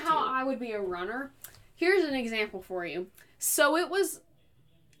tell you how to. I would be a runner. Here's an example for you. So it was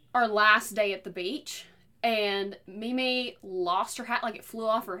our last day at the beach, and Mimi lost her hat, like it flew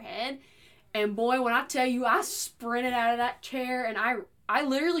off her head. And boy, when I tell you, I sprinted out of that chair, and I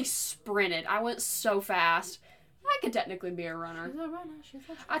literally sprinted. I went so fast. I could technically be a runner. She's a runner. She's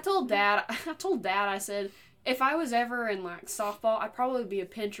a runner. I told Dad, I said, if I was ever in like softball, I'd probably be a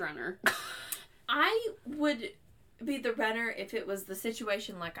pinch runner. I would be the runner if it was the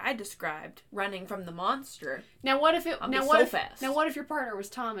situation like I described, running from the monster. Now what if it? I'll now be what so if? fast. Now what if your partner was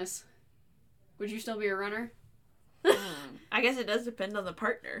Thomas? Would you still be a runner? I guess it does depend on the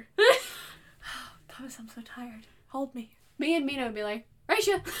partner. Thomas, I'm so tired. Hold me. Me and Mina would be like,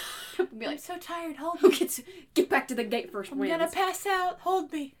 Raisha. We'd be I'm like, so tired. Hold who me. get back to the gate first? I'm wins. gonna pass out.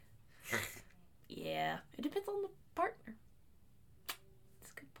 Hold me. Yeah, it depends on the partner.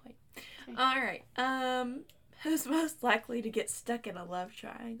 That's a good point. Okay. All right. Who's most likely to get stuck in a love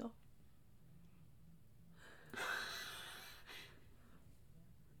triangle?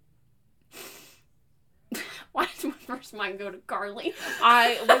 Why did my first mind go to Carly?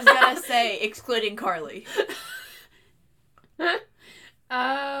 I was gonna say excluding Carly.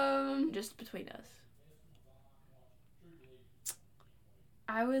 Just between us.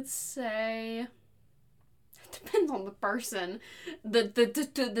 I would say it depends on the person.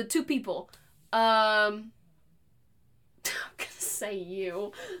 The 2 people. I'm gonna say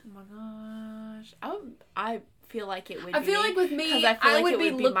you. Oh my gosh. I feel like it would. I feel like with me, because I feel like would it be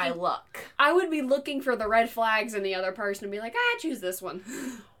would be looking, my luck. I would be looking for the red flags in the other person and be like, choose this one.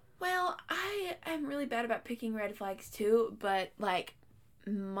 Well, I am really bad about picking red flags too, but like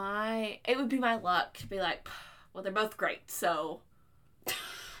it would be my luck to be like, well, they're both great, so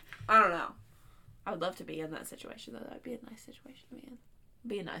I don't know. I would love to be in that situation though. That would be a nice situation to be in.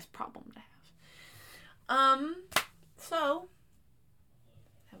 Be a nice problem to have. So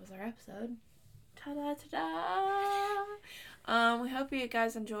that was our episode. Ta-da, ta-da. We hope you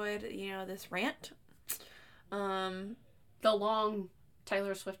guys enjoyed, this rant. The long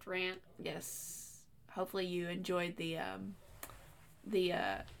Taylor Swift rant. Yes. Hopefully you enjoyed the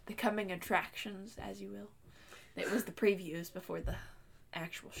coming attractions, as you will. It was the previews before the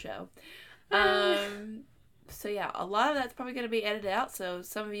actual show. So yeah, a lot of that's probably going to be edited out, so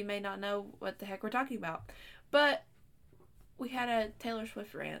some of you may not know what the heck we're talking about. But we had a Taylor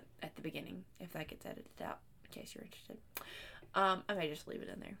Swift rant at the beginning, if that gets edited out, in case you're interested. I may just leave it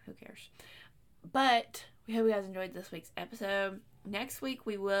in there. Who cares? But we hope you guys enjoyed this week's episode. Next week,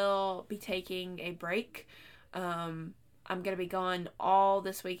 we will be taking a break. I'm going to be gone all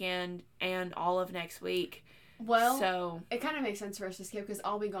this weekend and all of next week. Well, so it kind of makes sense for us to skip because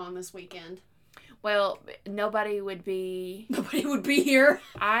I'll be gone this weekend. Well, nobody would be here.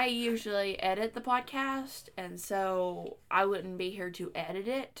 I usually edit the podcast, and so I wouldn't be here to edit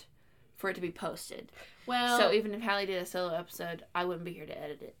it for it to be posted. Well, so even if Hallie did a solo episode, I wouldn't be here to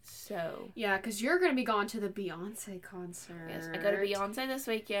edit it. So yeah, because you're going to be gone to the Beyonce concert. Yes, I go to Beyonce this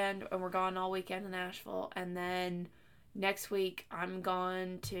weekend, and we're gone all weekend in Nashville, and then next week I'm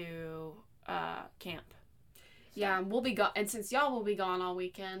gone to camp. So. Yeah, we'll be gone, and since y'all will be gone all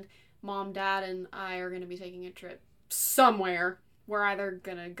weekend, Mom, Dad, and I are going to be taking a trip somewhere. We're either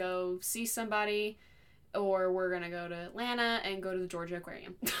going to go see somebody, or we're going to go to Atlanta and go to the Georgia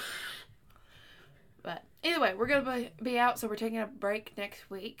Aquarium. But either way, we're going to be out, so we're taking a break next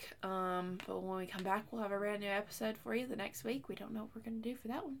week. But when we come back, we'll have a brand new episode for you the next week. We don't know what we're going to do for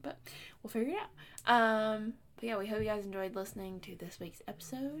that one, but we'll figure it out. But yeah, we hope you guys enjoyed listening to this week's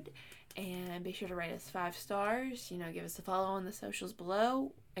episode. And be sure to rate us 5 stars. Give us a follow on the socials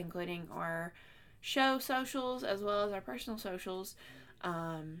below, including our show socials as well as our personal socials.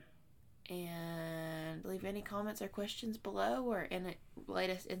 And leave any comments or questions below or in the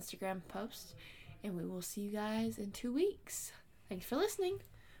latest Instagram post. And we will see you guys in 2 weeks. Thanks for listening.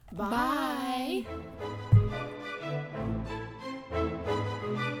 Bye. Bye.